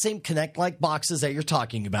exact same Kinect-like boxes that you're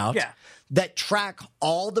talking about that track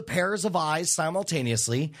all the pairs of eyes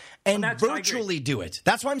simultaneously and virtually do it.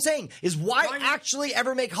 That's what I'm saying, is why actually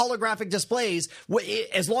ever make holographic displays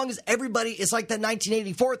as long as everybody – it's like that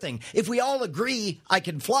 1984 thing. If we all agree I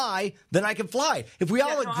can fly, then I can fly. If we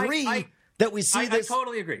all agree – that we see this. I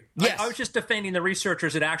totally agree. Yes. I was just defending the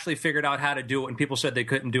researchers that actually figured out how to do it, and people said they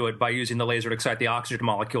couldn't do it by using the laser to excite the oxygen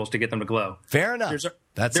molecules to get them to glow. Fair enough.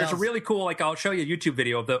 There's a really cool, I'll show you a YouTube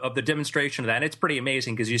video of the demonstration of that. And it's pretty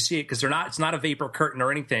amazing because you see it because it's not a vapor curtain or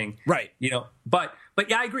anything, right? But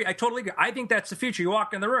yeah, I agree. I totally agree. I think that's the future. You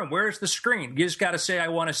walk in the room. Where's the screen? You just got to say, I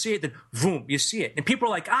want to see it. Then, boom, you see it. And people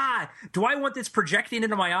are like, do I want this projecting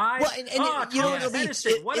into my eyes? Well,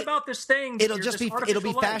 what about this thing? It'll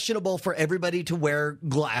be fashionable for everybody to wear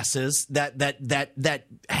glasses that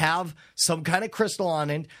have some kind of crystal on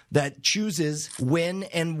it that chooses when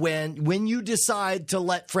you decide to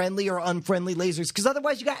let friendly or unfriendly lasers. Because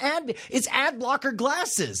otherwise, you got ad blocker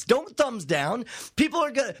glasses. Don't thumbs down. People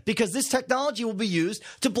are gonna, because this technology will be used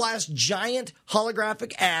to blast giant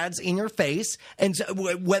holographic ads in your face, and so,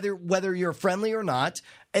 whether you're friendly or not.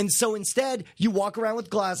 And so instead, you walk around with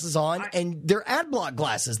glasses on, and they're ad block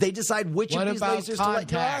glasses. They decide which of these lasers to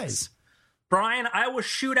let your eyes. Brian, I will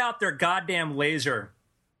shoot out their goddamn laser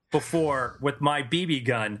with my BB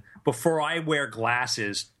gun before I wear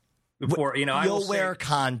glasses. You'll wear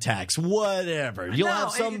contacts, whatever. You'll have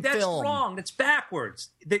some that's film. That's wrong. That's backwards.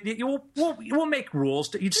 We'll make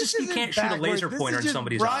rules. You can't shoot a laser pointer in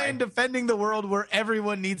somebody's eye. Brian defending the world where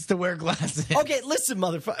everyone needs to wear glasses. Okay, listen,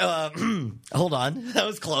 motherfucker. Hold on, that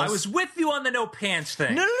was close. I was with you on the no pants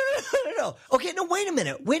thing. No. Okay, no. Wait a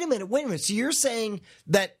minute. So you're saying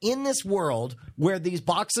that in this world where these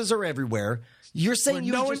boxes are everywhere, you're saying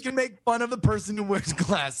no one can make fun of the person who wears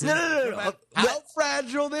glasses. No. How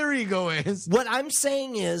fragile their ego is. What I'm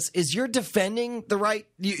saying is you're defending the right.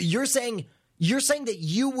 You're saying that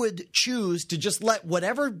you would choose to just let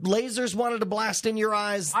whatever lasers wanted to blast in your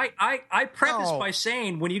eyes. I preface by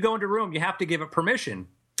saying when you go into a room, you have to give it permission.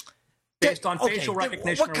 Based on facial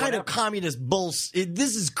recognition. What kind of communist bullshit?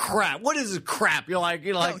 This is crap. What is this crap? You're like.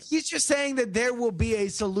 No, he's just saying that there will be a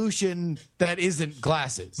solution that isn't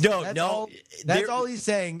glasses. That's all he's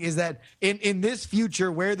saying is that in this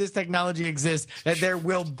future where this technology exists, that there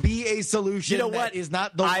will be a solution that is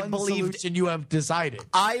not the solution you have decided.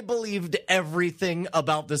 I believed everything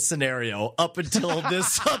about this scenario up until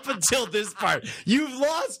this part. You've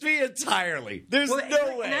lost me entirely. There's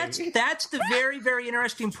no way. And that's the very, very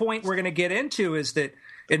interesting point we're going to get into is that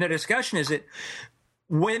in the discussion is that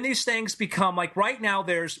when these things become like right now,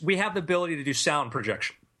 we have the ability to do sound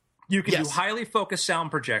projection. You can do highly focused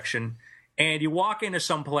sound projection, and you walk into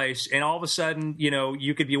some place, and all of a sudden,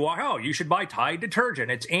 you could be walking. Oh, you should buy Tide detergent.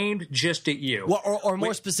 It's aimed just at you. Well, or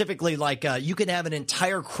more specifically, like you could have an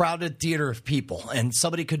entire crowded theater of people, and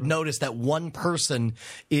somebody could notice that one person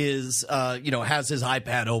is, has his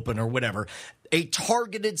iPad open or whatever. A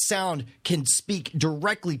targeted sound can speak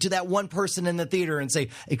directly to that one person in the theater and say,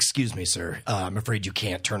 "Excuse me, sir, I'm afraid you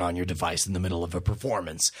can't turn on your device in the middle of a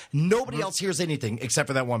performance." Nobody else hears anything except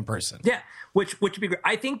for that one person. Yeah, which would be great.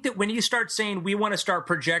 I think that when you start saying we want to start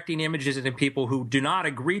projecting images into people who do not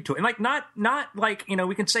agree to it, and like not like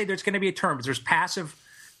we can say there's going to be a term. There's passive,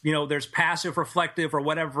 there's passive reflective or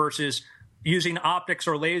whatever versus using optics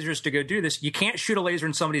or lasers to go do this. You can't shoot a laser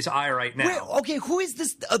in somebody's eye right now. Wait, okay, who is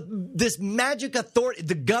this magic authority?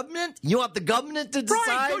 The government? You want the government to decide?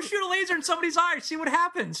 Right, go shoot a laser in somebody's eye, see what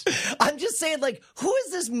happens. I'm just saying, like, who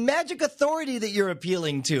is this magic authority that you're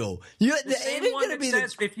appealing to? The same one that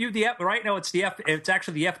says if you right now it's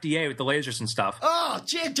actually the FDA with the lasers and stuff. Oh,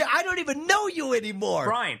 I don't even know you anymore.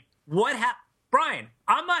 Brian, Brian,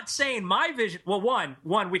 I'm not saying my vision. Well, one,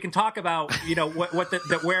 we can talk about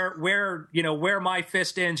where my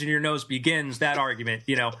fist ends and your nose begins. That argument,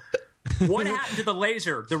 what happened to the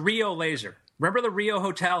laser, the Rio laser? Remember the Rio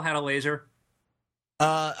Hotel had a laser?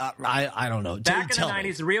 I don't know. Back in the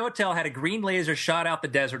 90s, the Rio Hotel had a green laser shot out the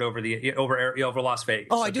desert over Las Vegas.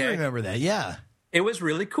 Oh, I do remember that. Yeah. It was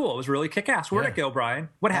really cool. It was really kick-ass. Where'd it go, Brian?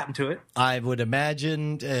 What happened to it? I would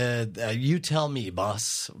imagine, you tell me,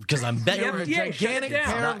 boss, because I'm betting a gigantic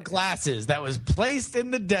pair of glasses that was placed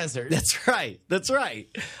in the desert. That's right.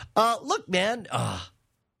 Look, man.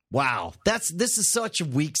 Wow. This is such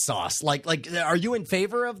weak sauce. Like, are you in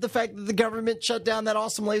favor of the fact that the government shut down that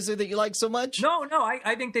awesome laser that you like so much? No.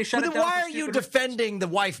 I think they shut it down. Why are you defending the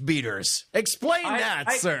wife beaters? Explain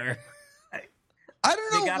that, sir. I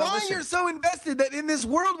don't know why you're so invested that in this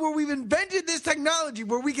world where we've invented this technology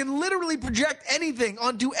where we can literally project anything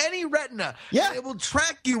onto any retina. Yeah. It will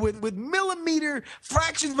track you with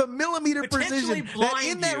fractions of a millimeter precision. That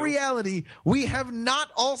in that reality, we have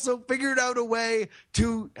not also figured out a way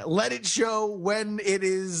to let it show when it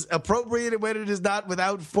is appropriate and when it is not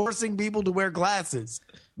without forcing people to wear glasses.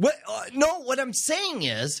 What I'm saying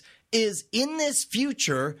is in this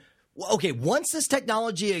future, okay, once this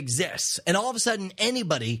technology exists and all of a sudden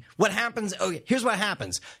what happens? Okay, here's what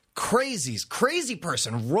happens. Crazy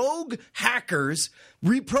person, rogue hackers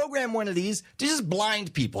reprogram one of these to just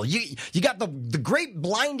blind people. You got the great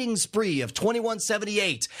blinding spree of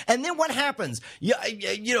 2178. And then what happens? You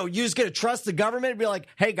just going to trust the government and be like,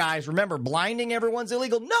 hey guys, remember blinding everyone's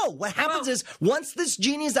illegal? No, what happens is once this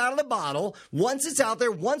genie's out of the bottle, once it's out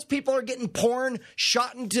there, once people are getting porn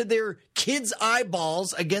shot into their kids'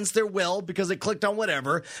 eyeballs against their will because they clicked on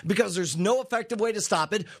whatever, because there's no effective way to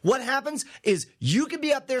stop it, what happens is you can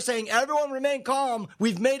be up there saying, everyone remain calm,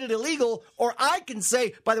 we've made it illegal, or I can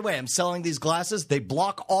say, by the way, I'm selling these glasses. They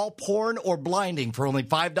block all porn or blinding for only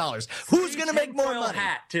 $5. Who's going to make more money?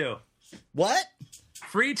 Hat too. What?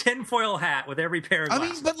 Free tinfoil hat with every pair of glasses.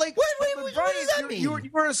 I mean, but like, what does that mean?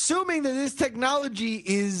 You're assuming that this technology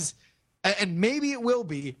is, and maybe it will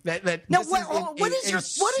be that. Now, what is your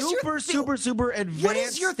super advanced? What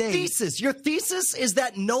is your thesis? Your thesis is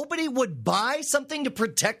that nobody would buy something to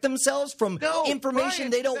protect themselves from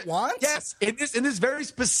information they don't want. Yes, in this very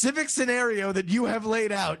specific scenario that you have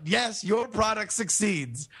laid out, yes, your product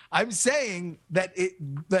succeeds. I'm saying that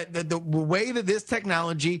the way that this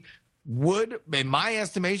technology would, in my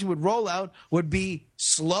estimation, would roll out would be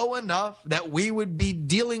slow enough that we would be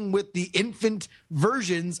dealing with the infant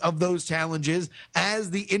versions of those challenges as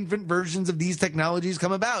the infant versions of these technologies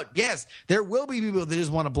come about. Yes, there will be people that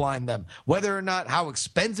just want to blind them. Whether or not how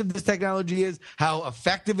expensive this technology is, how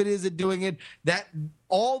effective it is at doing it, that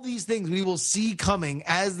all these things we will see coming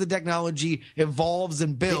as the technology evolves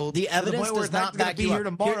and builds. The evidence does not back you up. Here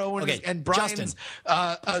tomorrow, and Brian's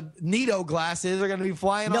Nito glasses are going to be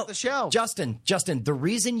flying off the shelf. Justin, the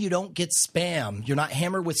reason you don't get spam, you're not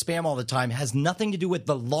hammered with spam all the time, has nothing to do with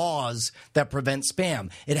the laws that prevent spam.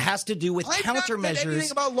 It has to do with countermeasures. Not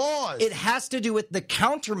anything about laws. It has to do with the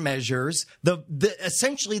countermeasures,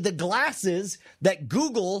 essentially the glasses that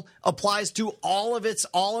Google applies to all of its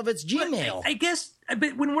Gmail. I guess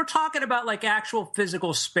but when we're talking about like actual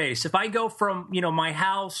physical space, if I go from, my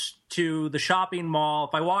house to the shopping mall,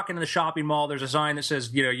 if I walk into the shopping mall, there's a sign that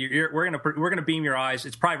says, we're going to beam your eyes.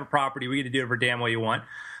 It's private property. We get to do whatever damn way you want.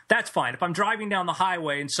 That's fine. If I'm driving down the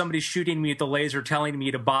highway and somebody's shooting me with the laser telling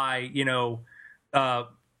me to buy,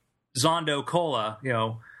 Zondo Cola,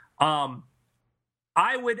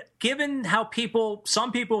 I would, given how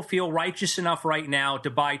some people feel righteous enough right now to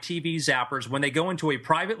buy TV zappers when they go into a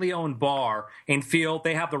privately owned bar and feel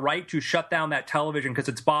they have the right to shut down that television because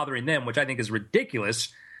it's bothering them, which I think is ridiculous.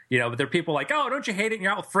 But there are people like, oh, don't you hate it? And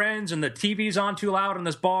you're out with friends and the TV's on too loud in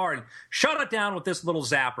this bar and shut it down with this little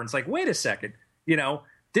zapper. And it's like, wait a second,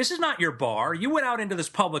 this is not your bar. You went out into this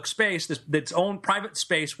public space, that's own private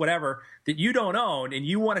space, whatever, that you don't own, and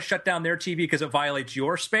you want to shut down their TV because it violates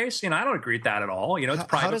your space? I don't agree with that at all. It's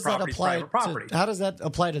private property. How does that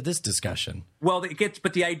apply to this discussion? Well,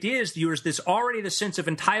 but the idea is there's this already the sense of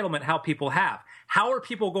entitlement how people have. How are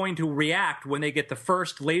people going to react when they get the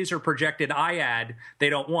first laser projected eye ad they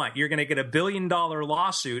don't want? You're going to get $1 billion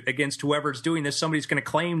lawsuit against whoever's doing this. Somebody's going to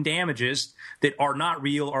claim damages that are not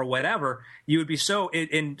real or whatever. You would be so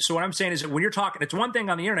what I'm saying is that when you're talking, it's one thing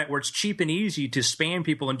on the internet where it's cheap and easy to spam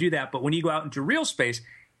people and do that. But when you go out into real space,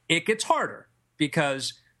 it gets harder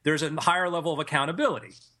because there's a higher level of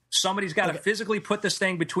accountability. Somebody's got to physically put this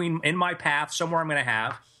thing in my path somewhere I'm going to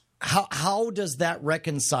have. How does that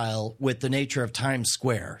reconcile with the nature of Times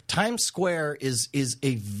Square? Times Square is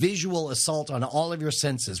a visual assault on all of your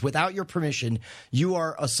senses. Without your permission, you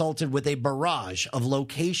are assaulted with a barrage of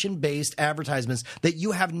location-based advertisements that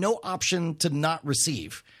you have no option to not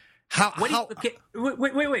receive. Wait.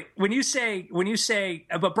 When you say,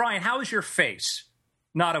 but Brian, how is your face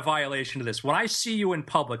not a violation of this? When I see you in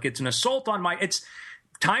public, it's an assault on it's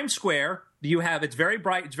Times Square. It's very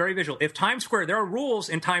bright, it's very visual. If Times Square, there are rules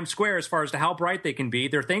in Times Square as far as to how bright they can be.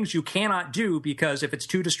 There are things you cannot do because if it's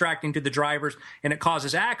too distracting to the drivers and it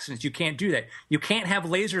causes accidents, you can't do that. You can't have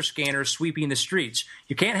laser scanners sweeping the streets.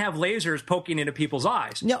 You can't have lasers poking into people's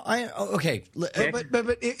eyes. No, okay. But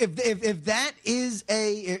if that is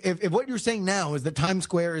if what you're saying now is that Times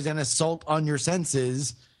Square is an assault on your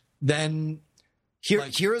senses, then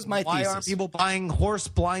Here is my thesis. Why aren't people buying horse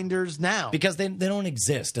blinders now? Because they don't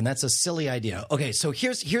exist, and that's a silly idea. Okay, so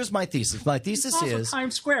here's my thesis. My thesis is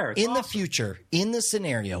Times Square. It's the future, in the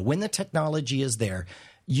scenario, when the technology is there,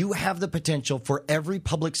 you have the potential for every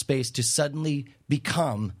public space to suddenly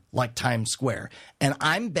become like Times Square. And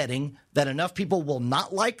I'm betting that enough people will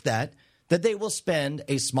not like that they will spend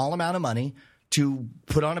a small amount of money to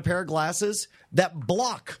put on a pair of glasses that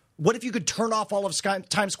block. What if you could turn off all of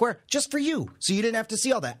Times Square just for you, so you didn't have to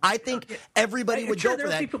see all that? I think everybody would go for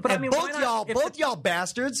that. And both y'all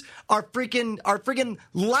bastards are freaking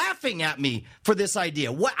laughing at me for this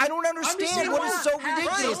idea. What? I don't understand what is so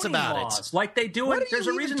ridiculous about it. Like they do it. There's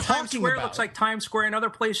a reason Times Square looks like Times Square and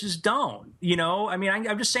other places don't.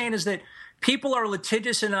 I'm just saying is that people are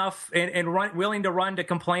litigious enough and willing to run to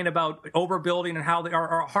complain about overbuilding and how they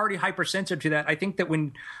are already hypersensitive to that. I think that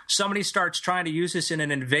when somebody starts trying to use this in an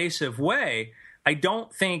invasive way, I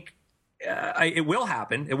don't think it will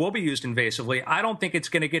happen. It will be used invasively. I don't think it's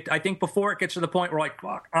going to get – I think before it gets to the point where like,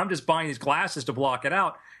 fuck, I'm just buying these glasses to block it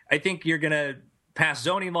out, I think you're going to pass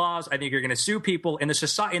zoning laws. I think you're going to sue people. In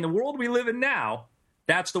the world we live in now,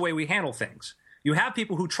 that's the way we handle things. You have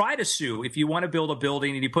people who try to sue if you want to build a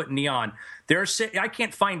building and you put neon. I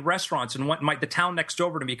can't find restaurants in the town next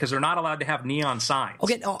door to me because they're not allowed to have neon signs.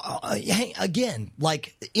 Okay, again,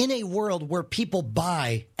 like in a world where people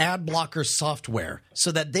buy ad blocker software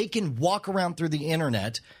so that they can walk around through the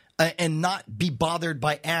internet and not be bothered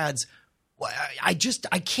by ads. I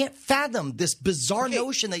can't fathom this bizarre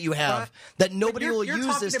notion that you have that nobody will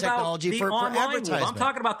use this technology for advertisement. I'm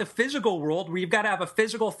talking about the physical world where you've got to have a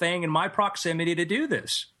physical thing in my proximity to do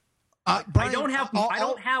this. Brian,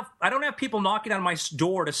 I don't have people knocking on my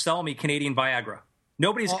door to sell me Canadian Viagra.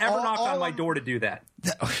 Nobody's ever knocked on my door to do that.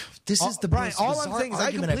 This is the Brian. All I'm saying is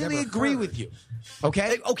I completely agree with you.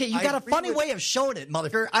 Okay, you got a funny way of showing it,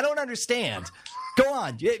 motherfucker. I don't understand. Go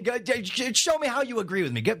on. Show me how you agree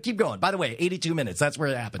with me. Keep going. By the way, 82 minutes. That's where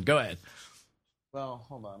it happened. Go ahead. Well,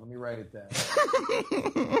 hold on. Let me write it down.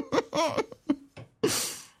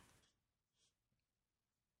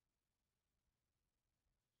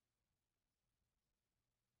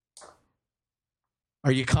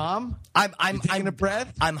 Are you calm? I'm taking a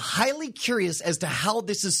breath. I'm highly curious as to how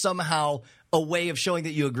this is somehow a way of showing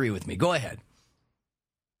that you agree with me. Go ahead.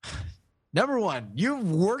 Number one, you've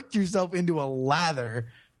worked yourself into a lather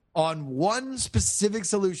on one specific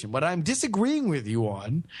solution. What I'm disagreeing with you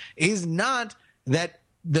on is not that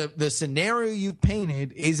the scenario you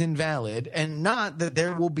painted is invalid, and not that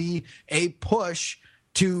there will be a push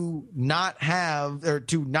to not have or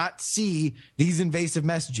to not see these invasive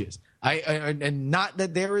messages. And not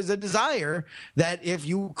that there is a desire that if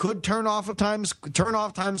you could turn off Times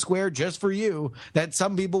Square just for you, that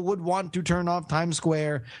some people would want to turn off Times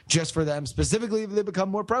Square just for them, specifically if they become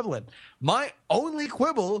more prevalent. My only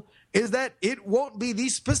quibble is that it won't be the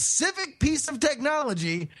specific piece of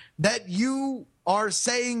technology that you are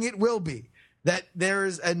saying it will be. That there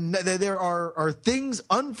are things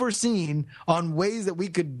unforeseen on ways that we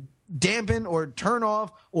could dampen or turn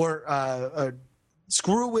off or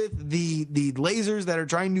screw with the lasers that are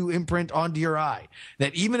trying to imprint onto your eye.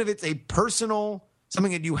 That even if it's a personal,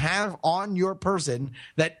 something that you have on your person,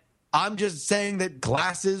 that I'm just saying that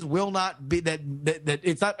glasses will not be, that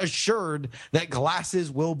it's not assured that glasses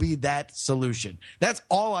will be that solution. That's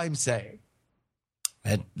all I'm saying.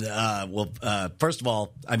 And, first of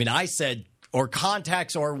all, I mean, I said, or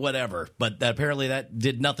contacts or whatever, but apparently that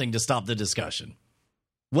did nothing to stop the discussion.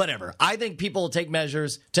 Whatever. I think people will take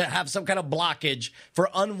measures to have some kind of blockage for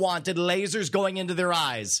unwanted lasers going into their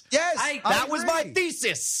eyes. Yes, that was my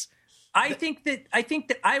thesis. I think that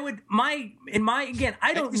I would I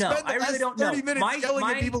don't know. I really don't know. 30 minutes yelling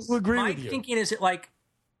at people who agree with you. My thinking is that like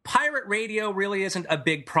pirate radio really isn't a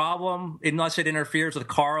big problem unless it interferes with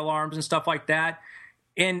car alarms and stuff like that.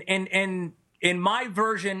 And in my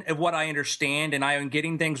version of what I understand, and I am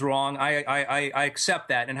getting things wrong, I accept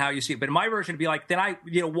that and how you see it. But in my version, it'd be like, then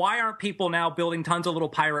why aren't people now building tons of little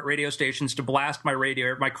pirate radio stations to blast my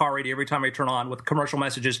car radio every time I turn on with commercial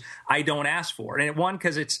messages I don't ask for? And one,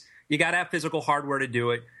 because you got to have physical hardware to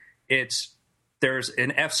do it. There's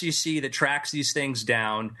an FCC that tracks these things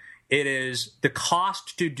down. It is the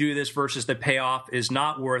cost to do this versus the payoff is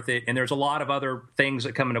not worth it. And there's a lot of other things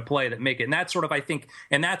that come into play that make it. And that's sort of, I think,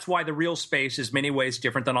 and that's why the real space is many ways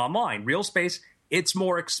different than online. Real space, it's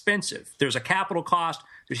more expensive. There's a capital cost.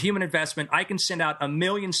 There's human investment. I can send out 1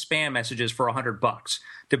 million spam messages for $100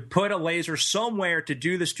 to put a laser somewhere to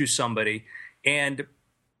do this to somebody. And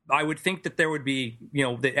I would think that there would be,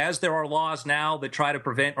 as there are laws now that try to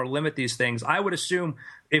prevent or limit these things, I would assume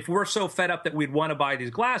if we're so fed up that we'd want to buy these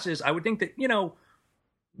glasses, I would think that,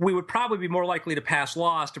 we would probably be more likely to pass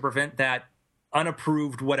laws to prevent that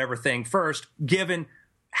unapproved whatever thing first, given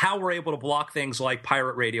how we're able to block things like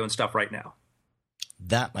pirate radio and stuff right now.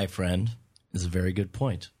 That, my friend, is a very good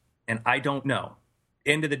point. And I don't know.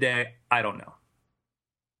 End of the day, I don't know.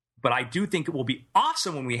 But I do think it will be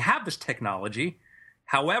awesome when we have this technology.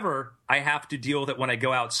 However, I have to deal with it when I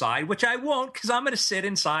go outside, which I won't because I'm going to sit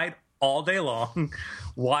inside all day long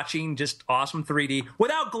watching just awesome 3D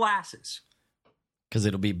without glasses. Because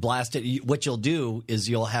it'll be blasted. What you'll do is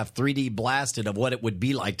you'll have 3D blasted of what it would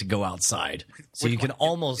be like to go outside. So you can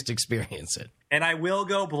almost experience it. And I will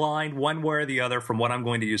go blind one way or the other from what I'm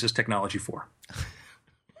going to use this technology for.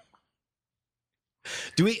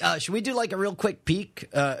 Should we do like a real quick picks?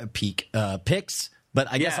 But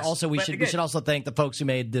I guess also we should also thank the folks who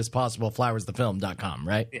made this possible, flowersthefilm.com,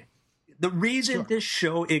 right? Yeah. The reason this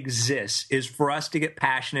show exists is for us to get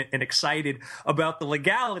passionate and excited about the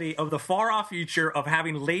legality of the far-off future of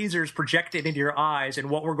having lasers projected into your eyes and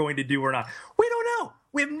what we're going to do or not. We don't know.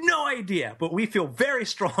 We have no idea, but we feel very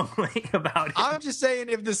strongly about it. I'm just saying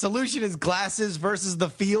if the solution is glasses versus the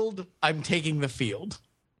field, I'm taking the field.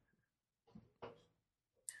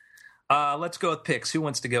 Let's go with picks. Who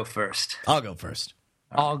wants to go first? I'll go first.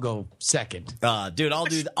 I'll go second. Dude, I'll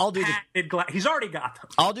do the. He's already got them.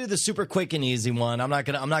 I'll do the super quick and easy one. I'm not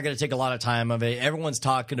gonna take a lot of time of it. Everyone's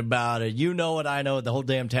talking about it. You know it. I know it. The whole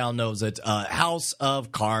damn town knows it. House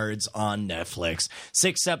of Cards on Netflix.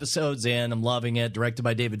 6 episodes in. I'm loving it. Directed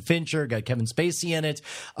by David Fincher. Got Kevin Spacey in it.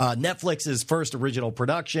 Netflix's first original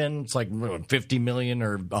production. It's like $50 million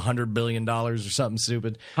or $100 billion or something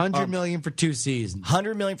stupid. $100 million for 2 seasons.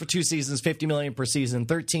 $100 million for 2 seasons. $50 million per season.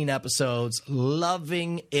 13 episodes. Loving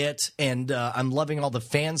it, and I'm loving all the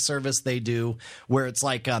fan service they do, where it's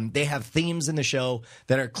like they have themes in the show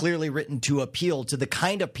that are clearly written to appeal to the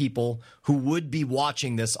kind of people who would be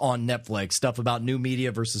watching this on Netflix. Stuff about new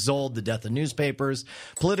media versus old, the death of newspapers,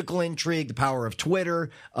 political intrigue, the power of Twitter,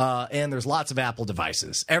 and there's lots of Apple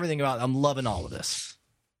devices. Everything about I'm loving all of this.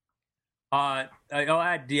 Do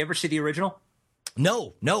you ever see the original?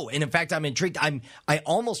 No, and in fact, I'm intrigued. I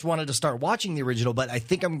almost wanted to start watching the original, but I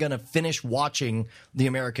think I'm going to finish watching the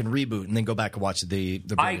American reboot and then go back and watch the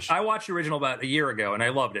British. I watched the original about a year ago, and I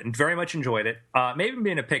loved it and very much enjoyed it. Maybe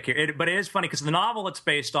being a pick here, but it is funny because the novel it's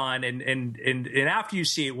based on, and after you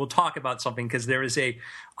see it, we'll talk about something because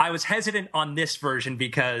I was hesitant on this version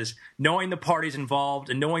because knowing the parties involved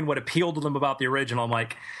and knowing what appealed to them about the original, I'm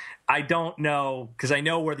like, I don't know, because I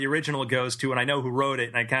know where the original goes to, and I know who wrote it,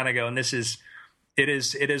 and I kind of go, and it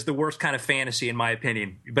is the worst kind of fantasy in my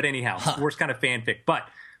opinion. But anyhow, worst kind of fanfic. But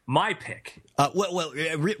my pick.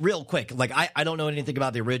 Real quick, like I don't know anything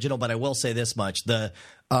about the original, but I will say this much: there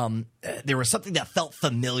was something that felt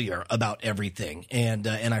familiar about everything, and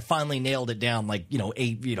I finally nailed it down. Like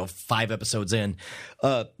 5 episodes in.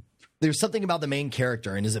 There's something about the main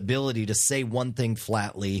character and his ability to say one thing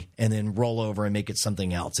flatly and then roll over and make it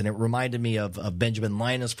something else. And it reminded me of Benjamin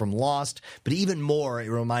Linus from Lost, but even more, it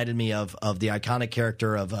reminded me of the iconic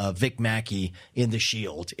character of Vic Mackey in The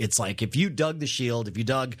Shield. It's like if you dug The Shield, if you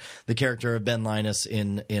dug the character of Ben Linus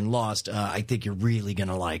in Lost, I think you're really going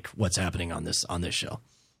to like what's happening on this show.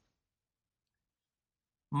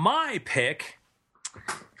 My pick,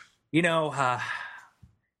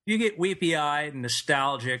 you get weepy-eyed and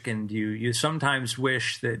nostalgic, and you sometimes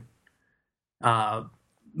wish that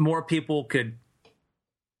more people could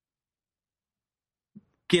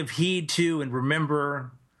give heed to and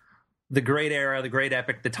remember the great era, the great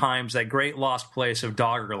epic, the times, that great lost place of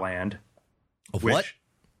Doggerland. Of what?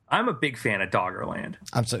 I'm a big fan of Doggerland.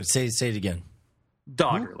 I'm sorry, say it again.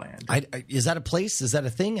 Doggerland. Is that a place? Is that a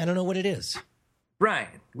thing? I don't know what it is.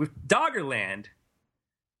 Ryan, Doggerland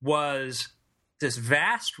was this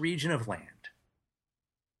vast region of land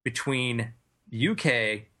between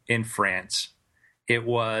UK and France. It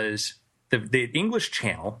was the English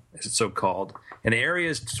Channel, as it's so called, and the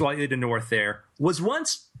areas slightly to the north there, was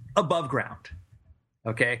once above ground.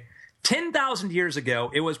 Okay? 10,000 years ago,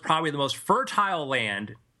 it was probably the most fertile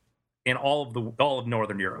land in all of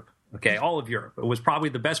Northern Europe. Okay, all of Europe. It was probably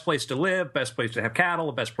the best place to live, best place to have cattle,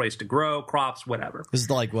 the best place to grow crops, whatever. This is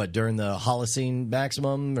like what, during the Holocene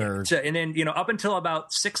maximum, or and then up until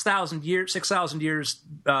about 6,000 years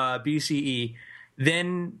BCE.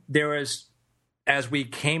 Then there was, as we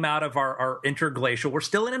came out of our interglacial, we're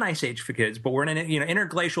still in an ice age for kids, but we're in an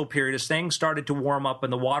interglacial period as things started to warm up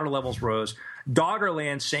and the water levels rose.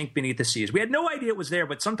 Doggerland sank beneath the seas. We had no idea it was there,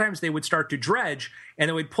 but sometimes they would start to dredge, and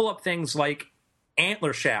they would pull up things like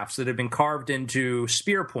antler shafts that have been carved into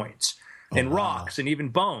spear points and rocks and even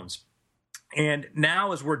bones. And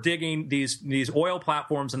now, as we're digging these oil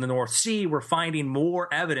platforms in the North Sea, we're finding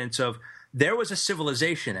more evidence of there was a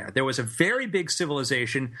civilization there. There was a very big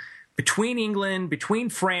civilization between England, between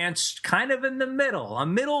France, kind of in the middle, a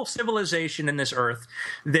middle civilization in this earth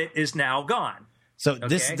that is now gone. So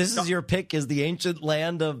this is your pick, is the ancient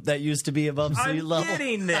land that used to be above sea level? I'm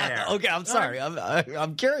getting there. Okay, I'm sorry.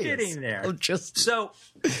 I'm curious. Getting there. I'm just so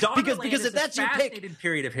Doggerland because if that's your fascinating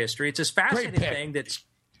period of history. It's this fascinating thing that's.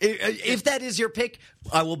 If that is your pick,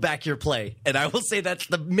 I will back your play, and I will say that's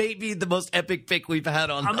maybe the most epic pick we've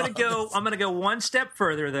had on. I'm gonna go one step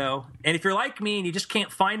further though, and if you're like me and you just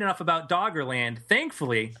can't find enough about Doggerland,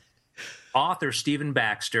 thankfully, author Stephen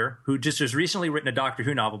Baxter, who just has recently written a Doctor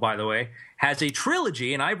Who novel, by the way, has a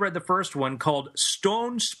trilogy, and I've read the first one called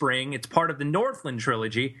Stone Spring. It's part of the Northland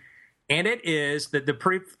trilogy, and it is that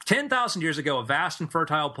 10,000 years ago, a vast and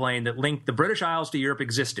fertile plain that linked the British Isles to Europe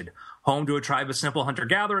existed, home to a tribe of simple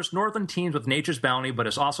hunter-gatherers. Northland teems with nature's bounty, but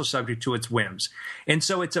is also subject to its whims. And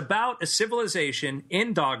so it's about a civilization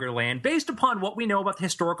in Doggerland based upon what we know about the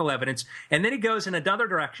historical evidence, and then he goes in another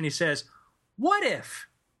direction. He says, what if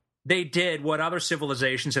they did what other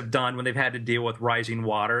civilizations have done when they've had to deal with rising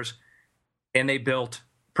waters, and they built,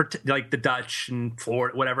 like the Dutch and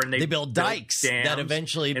Florida, whatever, and they built dikes dams, that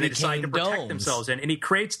eventually and they decide to protect domes. themselves. And he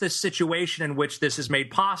creates this situation in which this is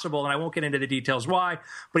made possible, and I won't get into the details why,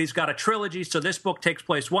 but he's got a trilogy. So this book takes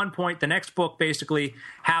place one point. The next book basically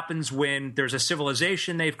happens when there's a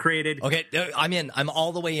civilization they've created. Okay, I'm in. I'm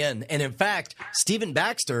all the way in. And in fact, Stephen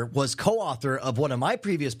Baxter was co-author of one of my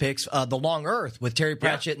previous picks, The Long Earth, with Terry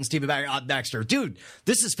Pratchett and Stephen Baxter. Dude,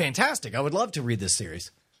 this is fantastic. I would love to read this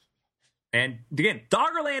series. And again,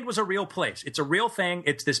 Doggerland was a real place. It's a real thing.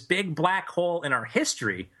 It's this big black hole in our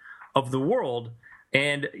history of the world.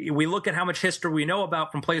 And we look at how much history we know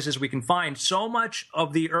about from places we can find. So much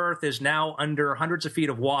of the Earth is now under hundreds of feet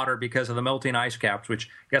of water because of the melting ice caps, which,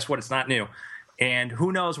 guess what? It's not new. And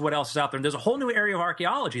who knows what else is out there. And there's a whole new area of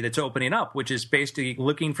archaeology that's opening up, which is basically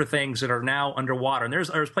looking for things that are now underwater. And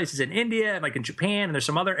there's places in India, like in Japan, and there's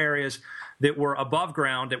some other areas that were above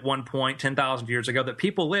ground at one point 10,000 years ago that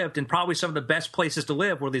people lived, and probably some of the best places to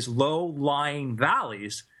live were these low-lying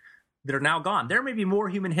valleys that are now gone. There may be more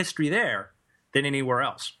human history there than anywhere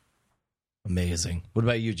else. Amazing. What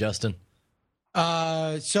about you, Justin?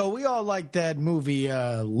 So we all like that movie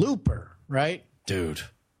Looper, right? Dude.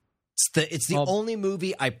 It's the only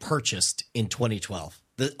movie I purchased in 2012.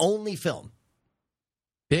 The only film.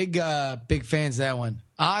 Big fans of that one.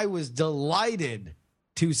 I was delighted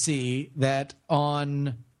to see that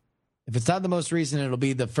on If it's not the most recent, it'll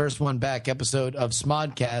be the first one back episode of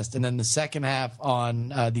Smodcast, and then the second half on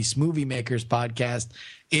the Smoothie Makers podcast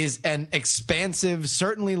is an expansive,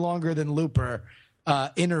 certainly longer than Looper,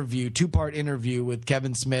 two-part interview with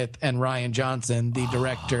Kevin Smith and Ryan Johnson, the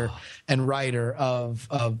director and writer of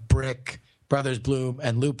Brick, Brothers Bloom,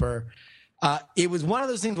 and Looper. It was one of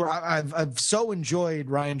those things where I've so enjoyed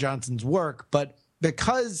Ryan Johnson's work, but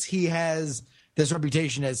because he has this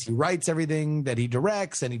reputation as he writes everything that he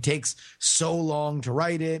directs, and he takes so long to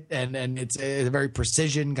write it, and it's a very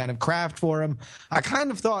precision kind of craft for him, I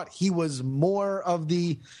kind of thought he was more of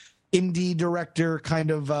the indie director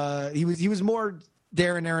kind of. He was more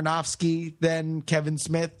Darren Aronofsky than Kevin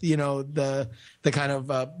Smith, the kind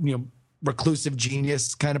of reclusive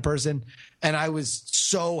genius kind of person. And I was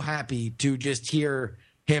so happy to just hear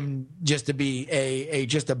him just to be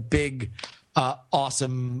just a big,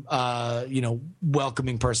 awesome,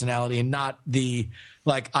 welcoming personality, and not the,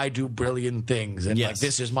 like, I do brilliant things and like,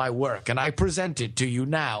 this is my work and I present it to you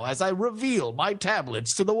now as I reveal my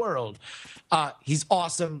tablets to the world. He's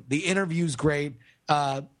awesome. The interview's great.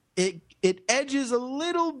 It edges a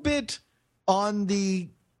little bit on the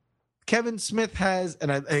Kevin Smith has,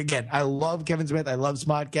 and I love Kevin Smith. I love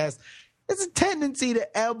Smodcast. There's a tendency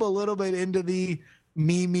to ebb a little bit into the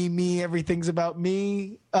me, everything's about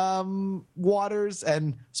me waters,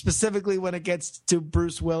 and specifically when it gets to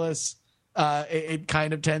Bruce Willis, it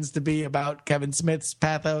kind of tends to be about Kevin Smith's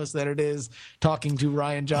pathos than it is talking to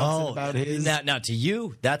Ryan Johnson about his. Now, to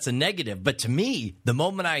you, that's a negative. But to me, the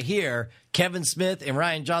moment I hear Kevin Smith and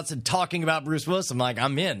Ryan Johnson talking about Bruce Willis, I'm like,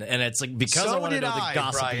 I'm in. And it's like, because I want to know the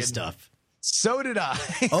gossipy stuff. So did I.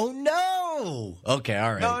 Oh, no. Okay,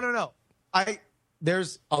 all right. No.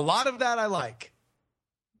 There's a lot of that I like.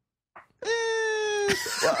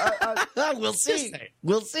 We'll see.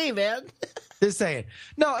 We'll see, man. Just saying.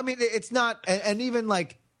 No, I mean, it's not, and even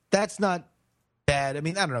like, that's not bad. I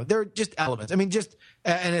mean, I don't know. There are just elements. I mean,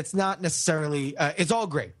 and it's not necessarily, it's all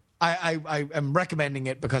great. I am recommending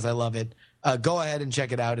it because I love it. Go ahead and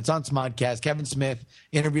check it out. It's on Smodcast. Kevin Smith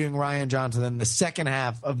interviewing Ryan Johnson. And the second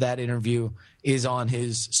half of that interview is on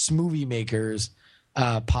his Smoothie Makers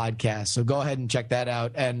podcast. So go ahead and check that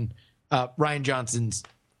out. And Ryan Johnson's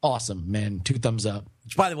awesome, man. 2 thumbs up.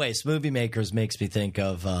 Which, by the way, Smoothie Makers makes me think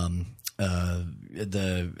of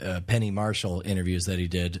the Penny Marshall interviews that he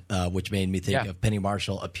did, which made me think of Penny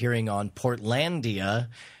Marshall appearing on Portlandia,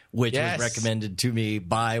 which was recommended to me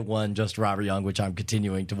by one Just Robert Young, which I'm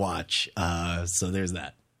continuing to watch. So there's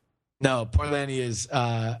that. No, Portlandia is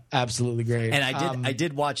absolutely great. And I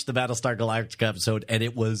did watch the Battlestar Galactica episode, and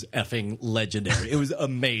it was effing legendary. It was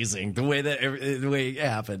amazing the way it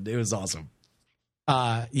happened. It was awesome.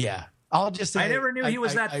 Yeah. I'll just say, I never knew he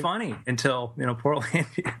was that funny until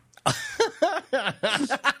Portlandia.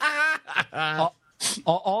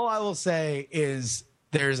 all I will say is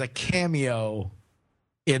there's a cameo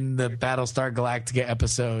in the Battlestar Galactica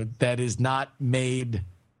episode that is not made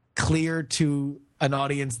clear to an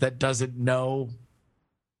audience that doesn't know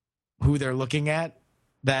who they're looking at,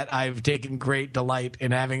 that I've taken great delight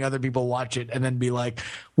in having other people watch it and then be like,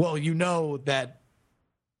 well, that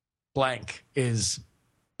blank is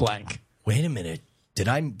blank. Wait a minute. Did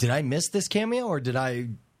I miss this cameo, or did I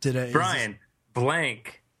Brian,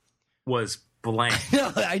 blank was blank.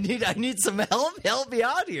 No, I need some help. Help me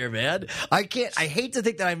out here, man. I hate to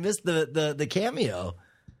think that I missed the cameo.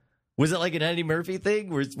 Was it like an Eddie Murphy thing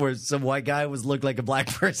where some white guy looked like a black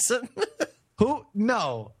person? Who?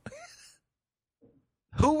 No.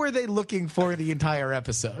 Who were they looking for the entire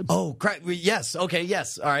episode? Oh, yes. Okay,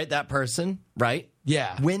 yes. All right, that person, right?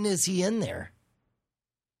 Yeah. When is he in there?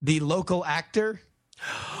 The local actor?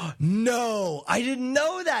 No, I didn't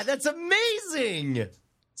know that. That's amazing.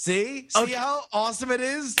 See how awesome it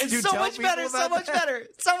is? It's so much better, so much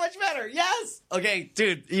better. Yes. Okay,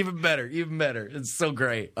 dude, even better. It's so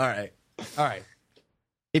great. All right.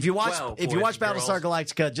 If you watch Battlestar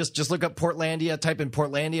Galactica, just look up Portlandia, type in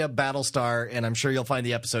Portlandia Battlestar, and I'm sure you'll find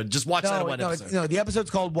the episode. Just watch that one episode. No, the episode's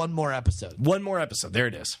called One More Episode. One More Episode. There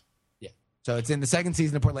it is. Yeah. So it's in the second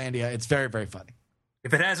season of Portlandia. It's very, very funny.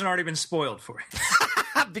 If it hasn't already been spoiled for you.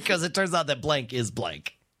 Because it turns out that blank is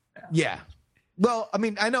blank. Yeah. Well, I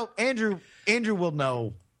mean, I know Andrew will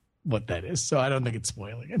know what that is, so I don't think it's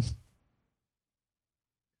spoiling it.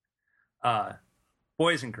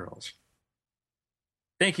 Boys and girls,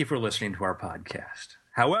 thank you for listening to our podcast.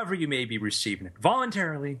 However you may be receiving it,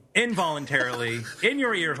 voluntarily, involuntarily, in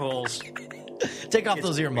your ear holes. Take off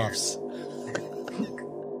those earmuffs.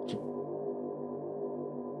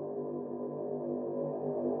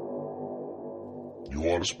 You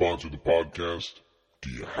want to sponsor the podcast? Do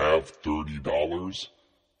you have $30?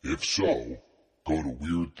 If so, go to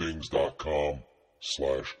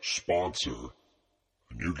weirdthings.com/sponsor,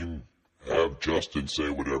 and you can have Justin say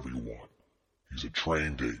whatever you want. He's a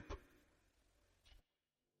trained ape.